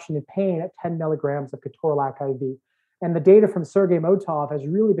 50% reduction in pain at 10 milligrams of ketorolac IV. And the data from Sergey Motov has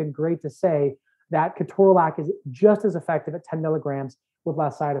really been great to say that ketorolac is just as effective at 10 milligrams with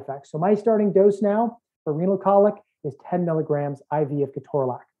less side effects. So my starting dose now for renal colic is 10 milligrams IV of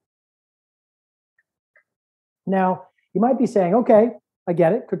ketorolac. Now, you might be saying, okay, I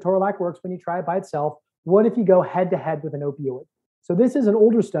get it. Ketorolac works when you try it by itself. What if you go head to head with an opioid? So this is an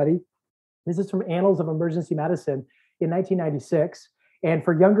older study. This is from Annals of Emergency Medicine in 1996. And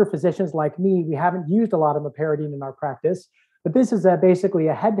for younger physicians like me, we haven't used a lot of meperidine in our practice, but this is basically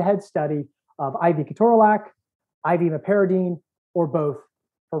a head-to-head study of IV ketorolac, IV meperidine, or both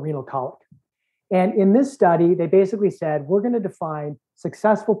for renal colic. And in this study, they basically said, we're going to define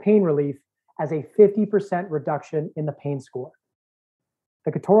successful pain relief as a 50% reduction in the pain score.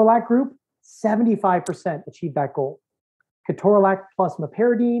 The ketorolac group, 75% achieved that goal. Ketorolac plus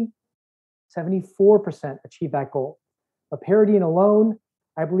meperidine, 74% achieved that goal. Meperidine alone,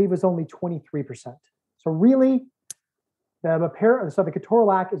 I believe, was only 23%. So really, the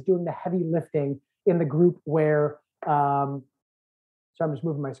ketorolac is doing the heavy lifting in the group where, so I'm just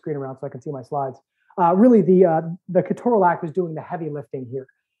moving my screen around so I can see my slides. Really, the ketorolac was doing the heavy lifting here.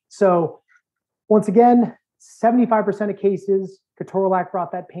 So once again, 75% of cases, ketorolac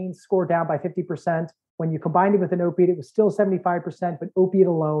brought that pain score down by 50%. When you combined it with an opiate, it was still 75%, but opiate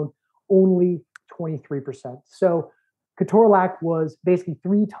alone, only 23%. So ketorolac was basically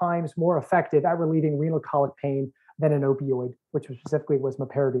 3 times more effective at relieving renal colic pain than an opioid, which specifically was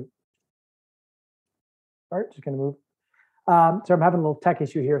meperidine. All right, just going to move. So I'm having a little tech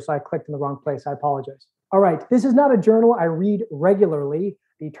issue here, so I clicked in the wrong place. I apologize. All right, this is not a journal I read regularly,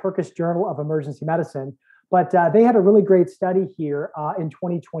 the Turkish Journal of Emergency Medicine, but they had a really great study here in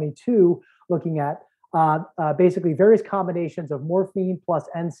 2022 looking at basically various combinations of morphine plus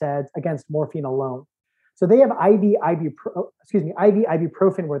NSAIDs against morphine alone. So they have IV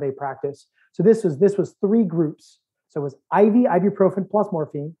ibuprofen where they practice. So this was 3 groups. So it was IV ibuprofen plus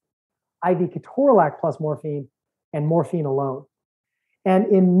morphine, IV ketorolac plus morphine, and morphine alone. And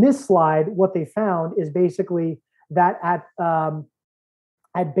in this slide, what they found is basically that at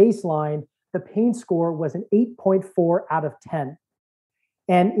baseline, the pain score was an 8.4 out of 10.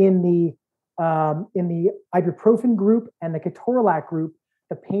 And in the ibuprofen group and the ketorolac group,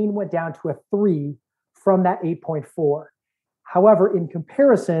 the pain went down to a 3 from that 8.4. However, in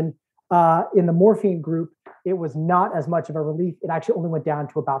comparison, in the morphine group, it was not as much of a relief. It actually only went down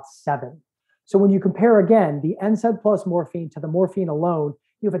to about 7. So when you compare again the NSAID plus morphine to the morphine alone,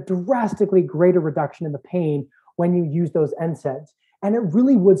 you have a drastically greater reduction in the pain when you use those NSAIDs. And it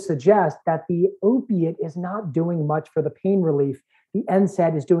really would suggest that the opiate is not doing much for the pain relief. The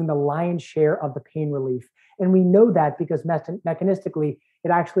NSAID is doing the lion's share of the pain relief. And we know that because mechanistically, it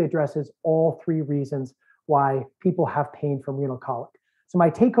actually addresses all 3 reasons why people have pain from renal colic. So my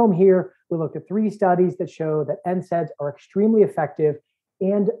take home here, we looked at 3 studies that show that NSAIDs are extremely effective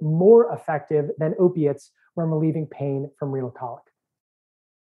and more effective than opiates when relieving pain from renal colic.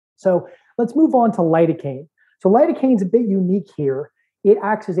 So let's move on to lidocaine. So lidocaine is a bit unique here. It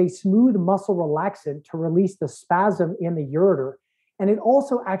acts as a smooth muscle relaxant to release the spasm in the ureter. And it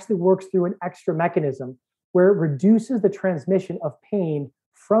also actually works through an extra mechanism where it reduces the transmission of pain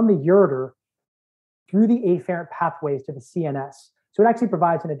from the ureter through the afferent pathways to the CNS. So it actually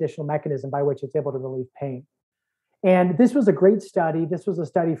provides an additional mechanism by which it's able to relieve pain. And this was a great study. This was a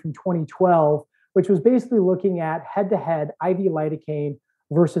study from 2012, which was basically looking at head-to-head IV lidocaine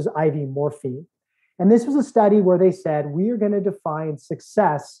versus IV morphine. And this was a study where they said, we are going to define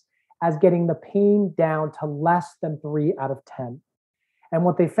success as getting the pain down to less than 3 out of 10. And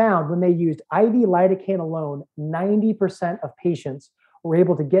what they found when they used IV lidocaine alone, 90% of patients were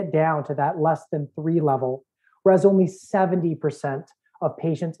able to get down to that less than 3 level, whereas only 70% of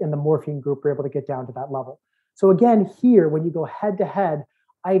patients in the morphine group were able to get down to that level. So again, here, when you go head to head,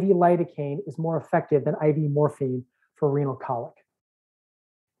 IV lidocaine is more effective than IV morphine for renal colic.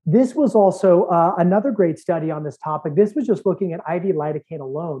 This was also another great study on this topic. This was just looking at IV lidocaine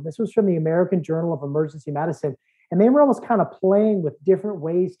alone. This was from the American Journal of Emergency Medicine. And they were almost kind of playing with different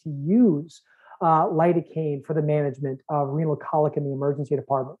ways to use lidocaine for the management of renal colic in the emergency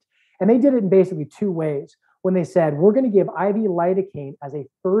department. And they did it in basically 2 ways. When they said, we're going to give IV lidocaine as a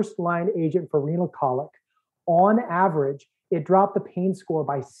first-line agent for renal colic, on average, it dropped the pain score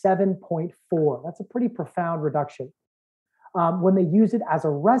by 7.4. That's a pretty profound reduction. When they used it as a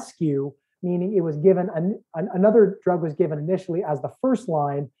rescue, meaning it was given, another drug was given initially as the first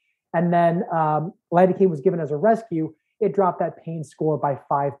line, and then lidocaine was given as a rescue, it dropped that pain score by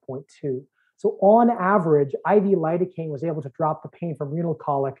 5.2. So on average, IV lidocaine was able to drop the pain from renal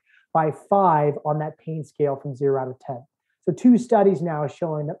colic by 5 on that pain scale from 0 out of 10. So 2 studies now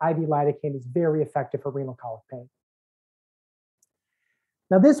showing that IV lidocaine is very effective for renal colic pain.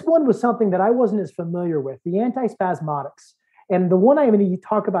 Now, this one was something that I wasn't as familiar with, the antispasmodics. And the one I'm going to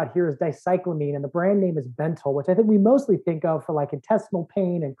talk about here is dicyclomine, and the brand name is Bentyl, which I think we mostly think of for like intestinal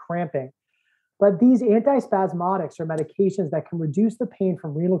pain and cramping. But these antispasmodics are medications that can reduce the pain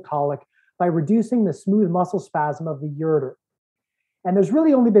from renal colic by reducing the smooth muscle spasm of the ureter. And there's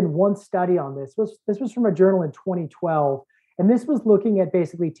really only been 1 study on this. This was from a journal in 2012. And this was looking at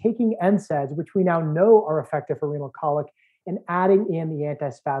basically taking NSAIDs, which we now know are effective for renal colic, and adding in the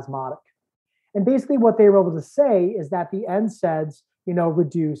antispasmodic. And basically what they were able to say is that the NSAIDs,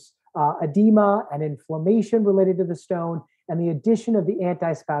 reduce edema and inflammation related to the stone, and the addition of the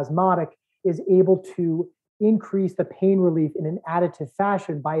antispasmodic is able to increase the pain relief in an additive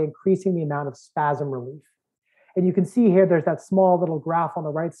fashion by increasing the amount of spasm relief. And you can see here, there's that small little graph on the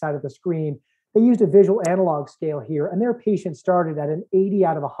right side of the screen. They used a visual analog scale here, and their patients started at an 80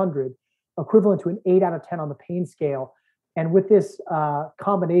 out of 100, equivalent to an 8 out of 10 on the pain scale. And with this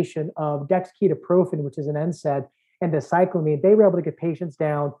combination of dexketoprofen, which is an NSAID, and dicyclomine, they were able to get patients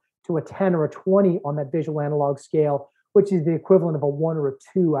down to a 10 or a 20 on that visual analog scale, which is the equivalent of a 1 or a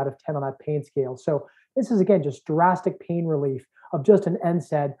 2 out of 10 on that pain scale. So this is, again, just drastic pain relief of just an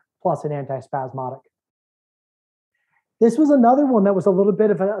NSAID plus an antispasmodic. This was another one that was a little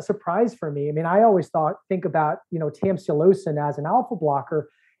bit of a surprise for me. I mean, I always think about, tamsulosin as an alpha blocker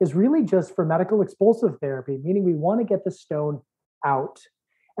is really just for medical expulsive therapy, meaning we want to get the stone out.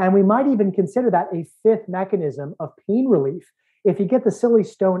 And we might even consider that a 5th mechanism of pain relief. If you get the silly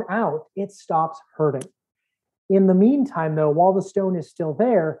stone out, it stops hurting. In the meantime, though, while the stone is still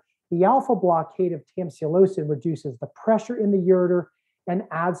there, the alpha blockade of tamsulosin reduces the pressure in the ureter and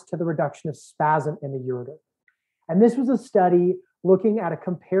adds to the reduction of spasm in the ureter. And this was a study looking at a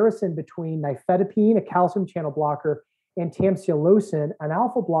comparison between nifedipine, a calcium channel blocker, and tamsulosin, an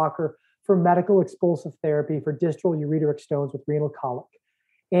alpha blocker for medical expulsive therapy for distal ureteric stones with renal colic.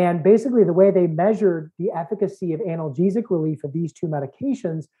 And basically, the way they measured the efficacy of analgesic relief of these two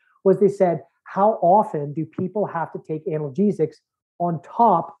medications was they said, how often do people have to take analgesics on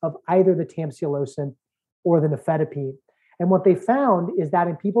top of either the tamsulosin or the nifedipine? And what they found is that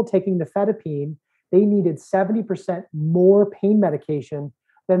in people taking nifedipine, they needed 70% more pain medication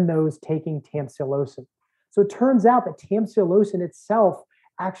than those taking tamsulosin. So it turns out that tamsulosin itself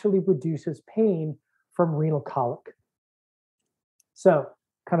actually reduces pain from renal colic. So,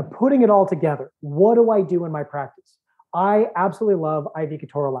 kind of putting it all together, what do I do in my practice? I absolutely love IV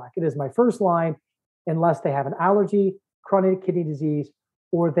ketorolac. It is my first line, unless they have an allergy, chronic kidney disease,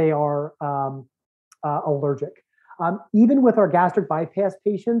 or they are allergic. Even with our gastric bypass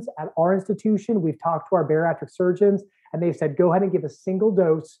patients at our institution, we've talked to our bariatric surgeons, and they've said, go ahead and give a single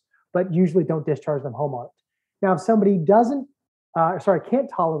dose, but usually don't discharge them home on it. Now, if somebody can't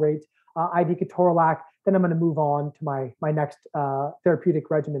tolerate IV ketorolac, then I'm going to move on to my next therapeutic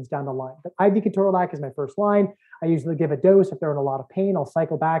regimens down the line. But IV ketorolac is my first line. I usually give a dose. If they're in a lot of pain, I'll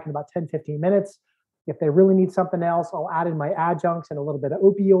cycle back in about 10, 15 minutes. If they really need something else, I'll add in my adjuncts and a little bit of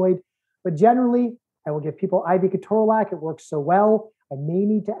opioid. But generally, I will give people IV ketorolac. It works so well. I may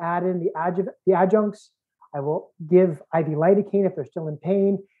need to add in the adjuncts. I will give IV lidocaine if they're still in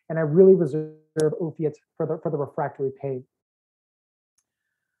pain, and I really reserve opiates for the refractory pain.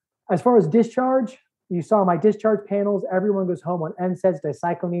 As far as discharge, you saw my discharge panels. Everyone goes home on NSAIDs,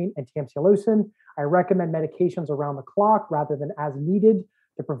 dicyclomine, and tamsulosin. I recommend medications around the clock rather than as needed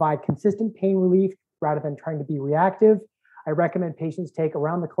to provide consistent pain relief rather than trying to be reactive. I recommend patients take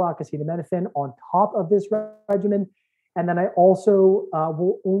around the clock acetaminophen on top of this regimen. And then I also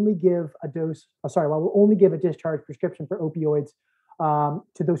will only give a discharge prescription for opioids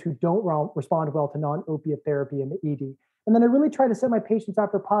to those who don't respond well to non-opiate therapy in the ED. And then I really try to set my patients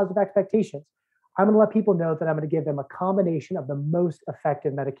up for positive expectations. I'm going to let people know that I'm going to give them a combination of the most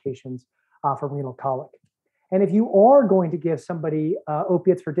effective medications for renal colic. And if you are going to give somebody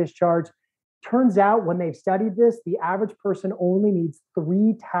opiates for discharge, turns out when they've studied this, the average person only needs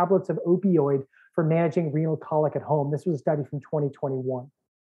 3 tablets of opioid for managing renal colic at home. This was a study from 2021.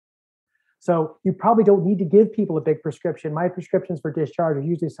 So you probably don't need to give people a big prescription. My prescriptions for discharge are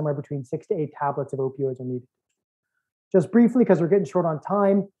usually somewhere between 6 to 8 tablets of opioids are needed. Just briefly, because we're getting short on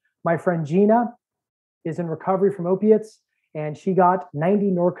time, my friend Gina is in recovery from opiates, and she got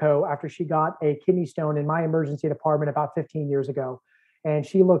 90 Norco after she got a kidney stone in my emergency department about 15 years ago. And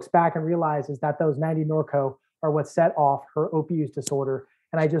she looks back and realizes that those 90 Norco are what set off her opioid use disorder.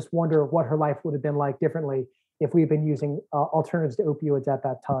 And I just wonder what her life would have been like differently if we'd been using alternatives to opioids at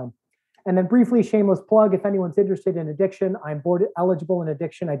that time. And then briefly, shameless plug, if anyone's interested in addiction, I'm board eligible in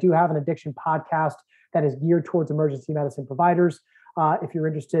addiction. I do have an addiction podcast that is geared towards emergency medicine providers. If you're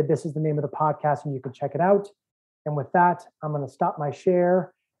interested, this is the name of the podcast and you can check it out. And with that, I'm going to stop my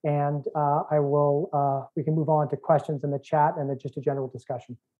share and we can move on to questions in the chat and just a general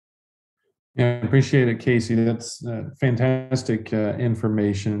discussion. Yeah, I appreciate it, Casey. That's fantastic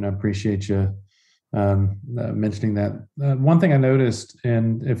information. I appreciate you mentioning that. One thing I noticed,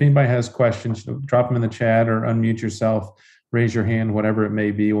 and if anybody has questions, drop them in the chat or unmute yourself, raise your hand, whatever it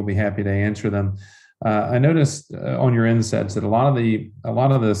may be. We'll be happy to answer them. I noticed on your NSAIDs that a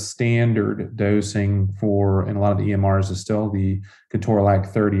lot of the standard dosing in a lot of the EMRs is still the ketorolac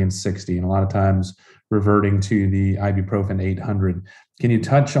 30 and 60, and a lot of times reverting to the ibuprofen 800. Can you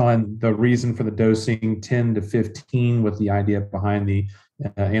touch on the reason for the dosing 10 to 15 with the idea behind the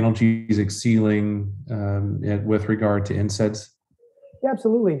analgesic ceiling with regard to NSAIDs? Yeah,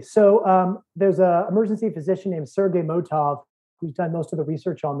 absolutely. So there's an emergency physician named Sergei Motov who's done most of the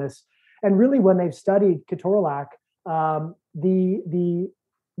research on this. And really, when they've studied ketorolac,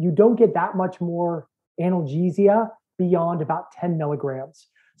 you don't get that much more analgesia beyond about 10 milligrams.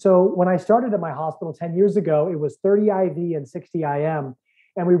 So when I started at my hospital 10 years ago, it was 30 IV and 60 IM.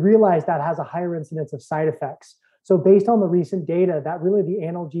 And we realized that has a higher incidence of side effects. So based on the recent data, that really the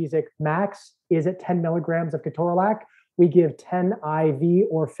analgesic max is at 10 milligrams of ketorolac. We give 10 IV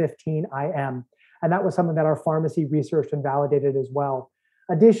or 15 IM. And that was something that our pharmacy researched and validated as well.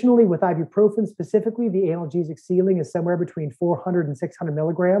 Additionally, with ibuprofen specifically, the analgesic ceiling is somewhere between 400 and 600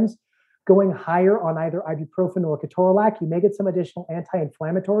 milligrams. Going higher on either ibuprofen or ketorolac, you may get some additional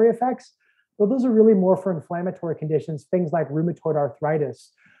anti-inflammatory effects, but those are really more for inflammatory conditions, things like rheumatoid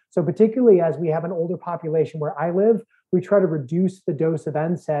arthritis. So particularly as we have an older population where I live, we try to reduce the dose of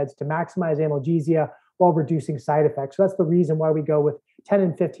NSAIDs to maximize analgesia while reducing side effects. So that's the reason why we go with 10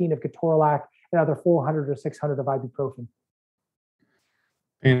 and 15 of ketorolac and either 400 or 600 of ibuprofen.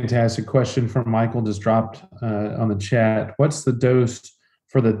 Fantastic question from Michael just dropped on the chat. What's the dose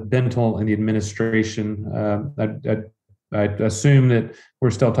for the Bentyl and the administration? I assume that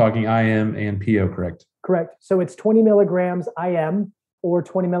we're still talking IM and PO, correct? Correct. So it's 20 milligrams IM or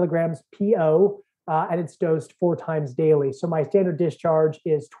 20 milligrams PO, and it's dosed 4 times daily. So my standard discharge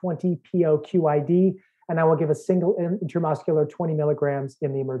is 20 PO QID, and I will give a single intramuscular 20 milligrams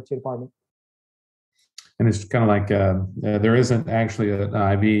in the emergency department. And it's kind of like there isn't actually an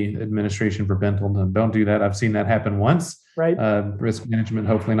IV administration for Bentyl. Don't do that. I've seen that happen once. Right. Risk management,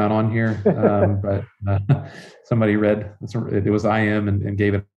 hopefully not on here, but somebody read it was IM and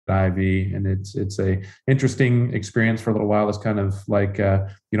gave it IV, and it's a interesting experience for a little while. It's kind of like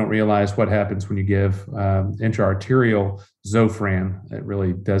you don't realize what happens when you give intraarterial Zofran. It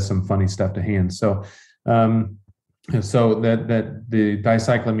really does some funny stuff to hands. So that the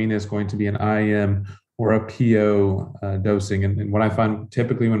dicyclamine is going to be an IM or a PO dosing. And what I find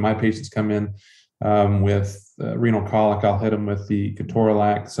typically when my patients come in with renal colic, I'll hit them with the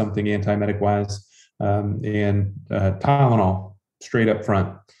ketorolac, something antiemetic wise, and Tylenol straight up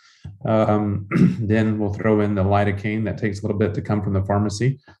front. Then we'll throw in the lidocaine. That takes a little bit to come from the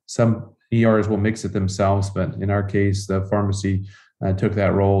pharmacy. Some ERs will mix it themselves, but in our case, the pharmacy took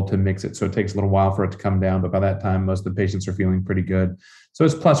that role to mix it. So it takes a little while for it to come down, but by that time, most of the patients are feeling pretty good. So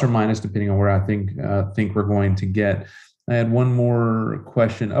it's plus or minus depending on where I think we're going to get. I had one more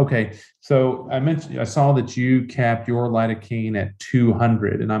question. Okay, so I saw that you capped your lidocaine at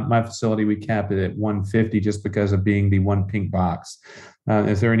 200, and my facility we capped it at 150 just because of being the one pink box.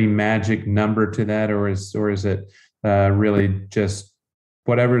 Is there any magic number to that, or is it really just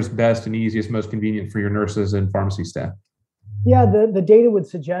whatever's best and easiest, most convenient for your nurses and pharmacy staff? Yeah, the data would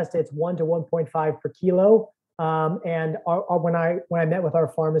suggest it's 1 to 1.5 per kilo. And when I met with our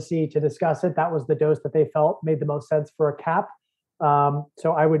pharmacy to discuss it, that was the dose that they felt made the most sense for a cap.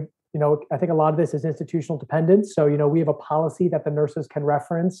 So I would, I think a lot of this is institutional dependent. So, we have a policy that the nurses can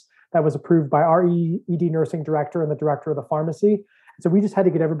reference that was approved by our ED nursing director and the director of the pharmacy. So we just had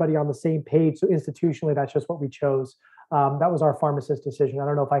to get everybody on the same page. So institutionally, that's just what we chose. That was our pharmacist decision. I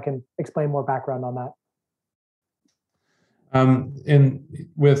don't know if I can explain more background on that. In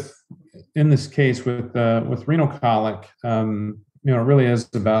this case with renal colic, it really is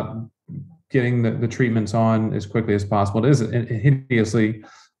about getting the treatments on as quickly as possible. It is a hideously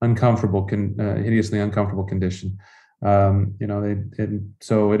uncomfortable condition.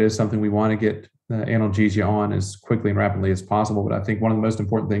 So it is something we want to get analgesia on as quickly and rapidly as possible. But I think one of the most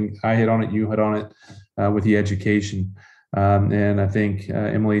important things, I hit on it, you hit on it, with the education. And I think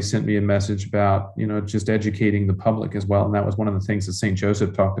Emily sent me a message about, just educating the public as well. And that was one of the things that St.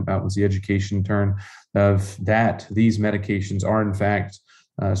 Joseph talked about, was the education turn of that. These medications are in fact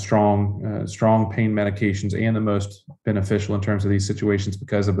strong pain medications and the most beneficial in terms of these situations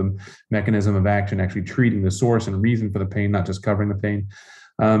because of the mechanism of action, actually treating the source and reason for the pain, not just covering the pain.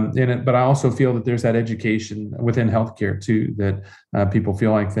 But I also feel that there's that education within healthcare too, that people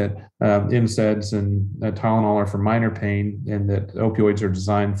feel like that NSAIDs and Tylenol are for minor pain, and that opioids are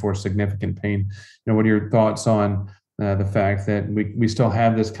designed for significant pain. What are your thoughts on the fact that we still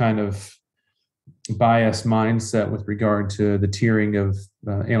have this kind of biased mindset with regard to the tiering of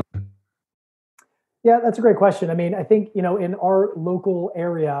analgesia? Yeah, that's a great question. I mean, I think, in our local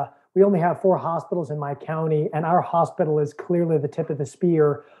area, we only have 4 hospitals in my county, and our hospital is clearly the tip of the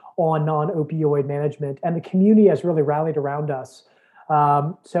spear on non-opioid management. And the community has really rallied around us.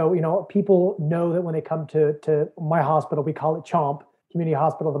 So, people know that when they come to my hospital, we call it CHOMP, Community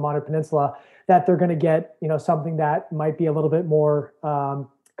Hospital of the Monterey Peninsula, that they're going to get, something that might be a little bit more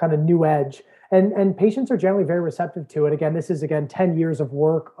kind of new edge. And patients are generally very receptive to it. Again, this is 10 years of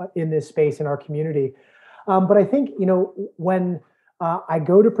work in this space in our community. But I think, when I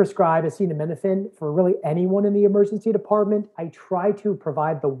go to prescribe acetaminophen for really anyone in the emergency department, I try to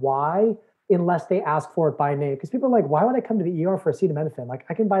provide the why unless they ask for it by name. Because people are like, why would I come to the ER for acetaminophen? Like,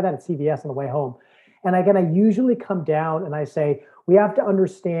 I can buy that at CVS on the way home. And again, I usually come down and I say, we have to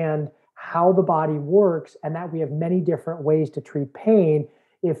understand how the body works and that we have many different ways to treat pain.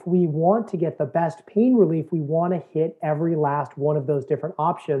 If we want to get the best pain relief, we want to hit every last one of those different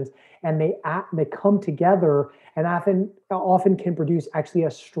options, and they come together and often can produce actually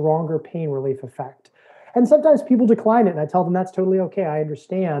a stronger pain relief effect. And sometimes people decline it, and I tell them that's totally okay. I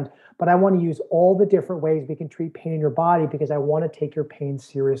understand, but I want to use all the different ways we can treat pain in your body because I want to take your pain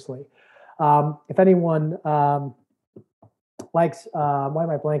seriously. If anyone likes, why am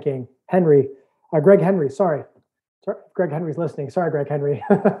I blanking? Greg Henry, sorry. Greg Henry's listening. Sorry, Greg Henry.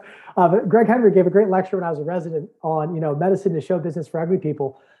 But Greg Henry gave a great lecture when I was a resident on, medicine is show business for ugly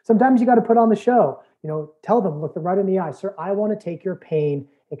people. Sometimes you got to put on the show, tell them, look them right in the eye. Sir, I want to take your pain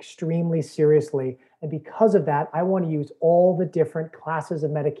extremely seriously. And because of that, I want to use all the different classes of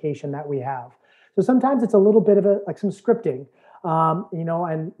medication that we have. So sometimes it's a little bit of some scripting.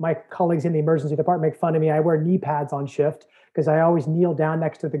 And my colleagues in the emergency department make fun of me. I wear knee pads on shift because I always kneel down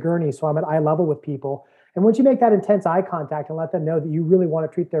next to the gurney, so I'm at eye level with people. And once you make that intense eye contact and let them know that you really want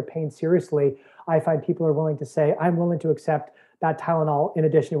to treat their pain seriously, I find people are willing to say, I'm willing to accept that Tylenol in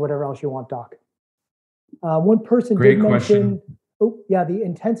addition to whatever else you want, doc. One person Great did question. mention, the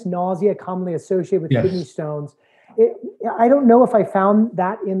intense nausea commonly associated with kidney stones. I don't know if I found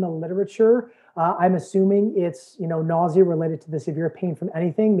that in the literature. I'm assuming it's nausea related to the severe pain from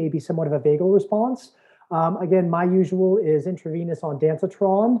anything, maybe somewhat of a vagal response. Again, my usual is intravenous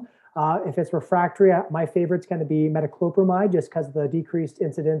ondansetron. If it's refractory, my favorite's going to be metoclopramide, just because of the decreased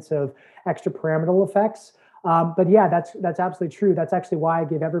incidence of extrapyramidal effects. But yeah, that's absolutely true. That's actually why I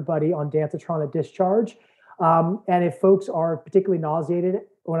give everybody ondansetron at discharge. And if folks are particularly nauseated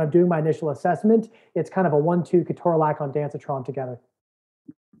when I'm doing my initial assessment, it's kind of a 1-2 ketorolac ondansetron together.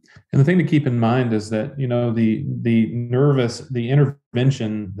 And the thing to keep in mind is that the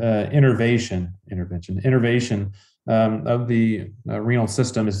innervation of the renal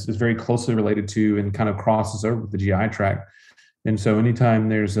system is very closely related to and kind of crosses over with the GI tract. And so anytime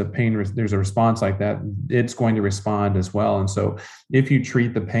there's a pain, there's a response like that, it's going to respond as well. And so if you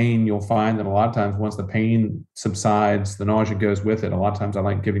treat the pain, you'll find that a lot of times once the pain subsides, the nausea goes with it. A lot of times I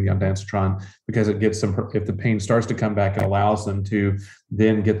like giving the ondansetron because it gets them, if the pain starts to come back, it allows them to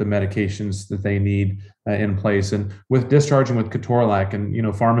then get the medications that they need in place. And with discharging with ketorolac,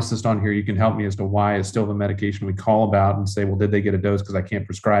 and pharmacist on here, you can help me as to why it's still the medication we call about and say, well, did they get a dose? Because I can't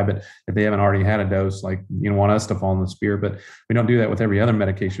prescribe it if they haven't already had a dose. Like, you don't want us to fall in the spear, but we don't do that with every other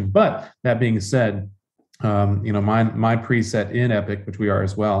medication. But that being said, my preset in Epic, which we are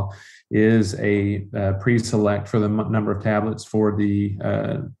as well, is a pre-select for the number of tablets for the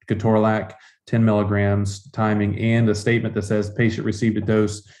ketorolac, 10 milligrams timing, and a statement that says patient received a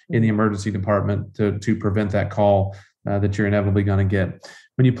dose in the emergency department to prevent that call that you're inevitably going to get.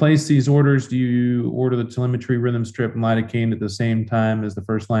 When you place these orders, do you order the telemetry, rhythm strip, and lidocaine at the same time as the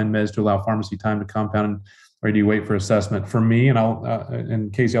first line meds to allow pharmacy time to compound, or do you wait for assessment? For me,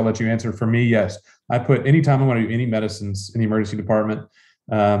 and Casey, I'll let you answer. For me, yes. I put anytime I want to do any medicines in the emergency department,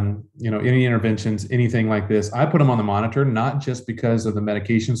 any interventions, anything like this, I put them on the monitor, not just because of the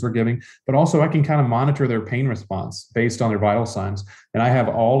medications we're giving, but also I can kind of monitor their pain response based on their vital signs. And I have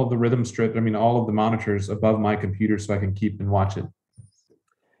all of the rhythm strip, all of the monitors above my computer so I can keep and watch it.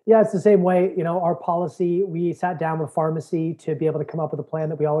 Yeah, it's the same way. Our policy, we sat down with pharmacy to be able to come up with a plan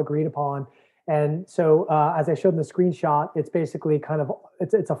that we all agreed upon. And so as I showed in the screenshot, it's basically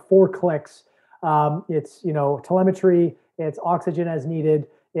it's a 4 clicks. It's, telemetry, it's oxygen as needed,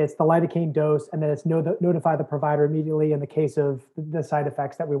 it's the lidocaine dose, and then it's notify the provider immediately in the case of the side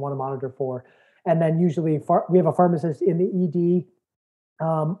effects that we want to monitor for. And then usually we have a pharmacist in the ED,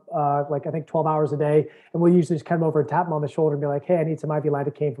 I think 12 hours a day. And we'll usually just come over and tap them on the shoulder and be like, hey, I need some IV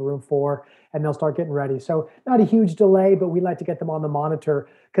lidocaine for room 4. And they'll start getting ready. So not a huge delay, but we like to get them on the monitor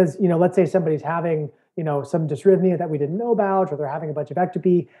because, let's say somebody's having, some dysrhythmia that we didn't know about, or they're having a bunch of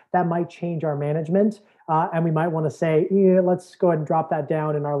ectopy, that might change our management. And we might want to say, let's go ahead and drop that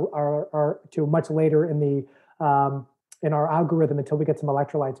down in our to much later in our algorithm until we get some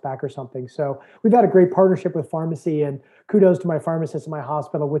electrolytes back or something. So we've had a great partnership with pharmacy, and kudos to my pharmacists in my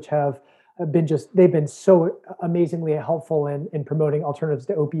hospital, which they've been so amazingly helpful in promoting alternatives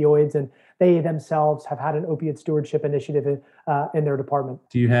to opioids, and they themselves have had an opiate stewardship initiative in their department.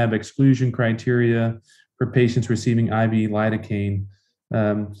 Do you have exclusion criteria for patients receiving IV lidocaine?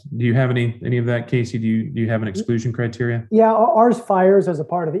 Do you have any of that, Casey? Do you have an exclusion criteria? Yeah, ours fires as a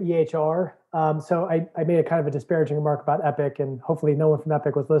part of the EHR. So I made a kind of a disparaging remark about Epic, and hopefully no one from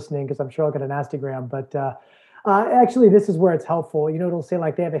Epic was listening because I'm sure I'll get a nastygram. But actually, this is where it's helpful. It'll say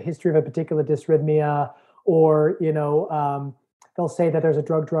like they have a history of a particular dysrhythmia, or they'll say that there's a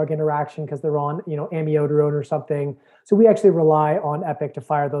drug-drug interaction because they're on amiodarone or something. So we actually rely on Epic to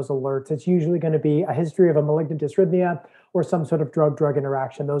fire those alerts. It's usually going to be a history of a malignant dysrhythmia or some sort of drug-drug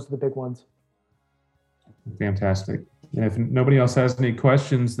interaction. Those are the big ones. Fantastic. And if nobody else has any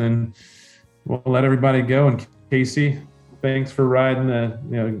questions, then we'll let everybody go. And Casey, thanks for riding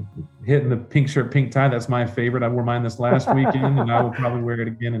hitting the pink shirt, pink tie. That's my favorite. I wore mine this last weekend, and I will probably wear it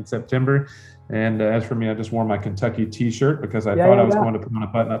again in September. And as for me, I just wore my Kentucky t-shirt because I thought I was going to put on a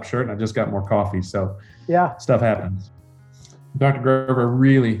button-up shirt, and I just got more coffee. So stuff happens. Dr. Grover,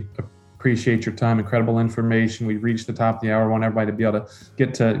 really appreciate your time. Incredible information. We reached the top of the hour. I want everybody to be able to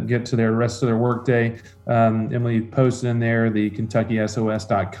get to their rest of their workday. Emily posted in there the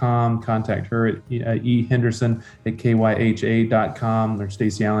KentuckySOS.com. Contact her at ehenderson@kyha.com, or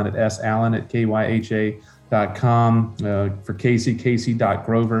Stacey Allen at sallen@kyha.com. for Casey,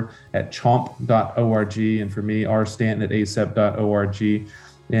 casey.grover@chomp.org, and for me, rstanton@acep.org.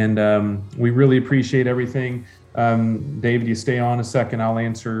 And we really appreciate everything. David, you stay on a second. I'll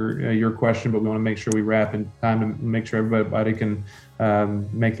answer your question, but we want to make sure we wrap in time to make sure everybody can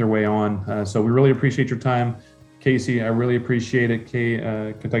make their way on. So we really appreciate your time. Casey, I really appreciate it.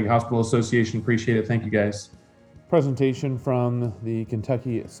 Kentucky Hospital Association, appreciate it. Thank you, guys. Presentation from the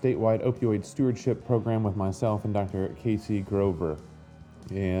Kentucky Statewide Opioid Stewardship Program with myself and Dr. Casey Grover.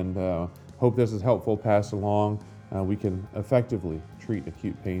 And hope this is helpful, passed along. We can effectively treat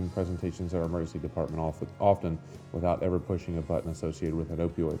acute pain presentations at our emergency department often without ever pushing a button associated with an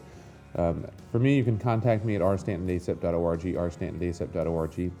opioid. For me, you can contact me at rstanton@acep.org,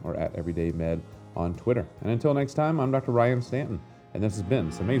 rstanton@acep.org, or at EverydayMed on Twitter. And until next time, I'm Dr. Ryan Stanton, and this has been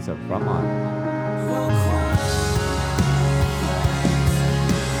some ACEP Frontline.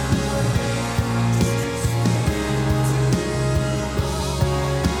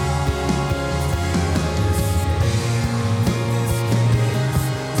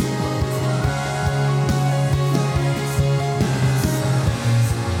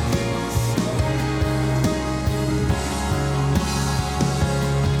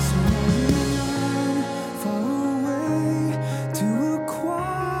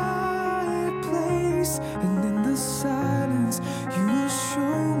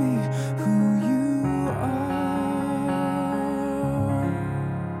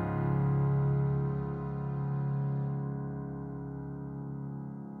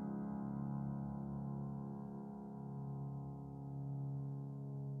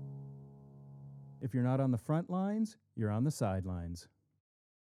 If you're not on the front lines, you're on the sidelines.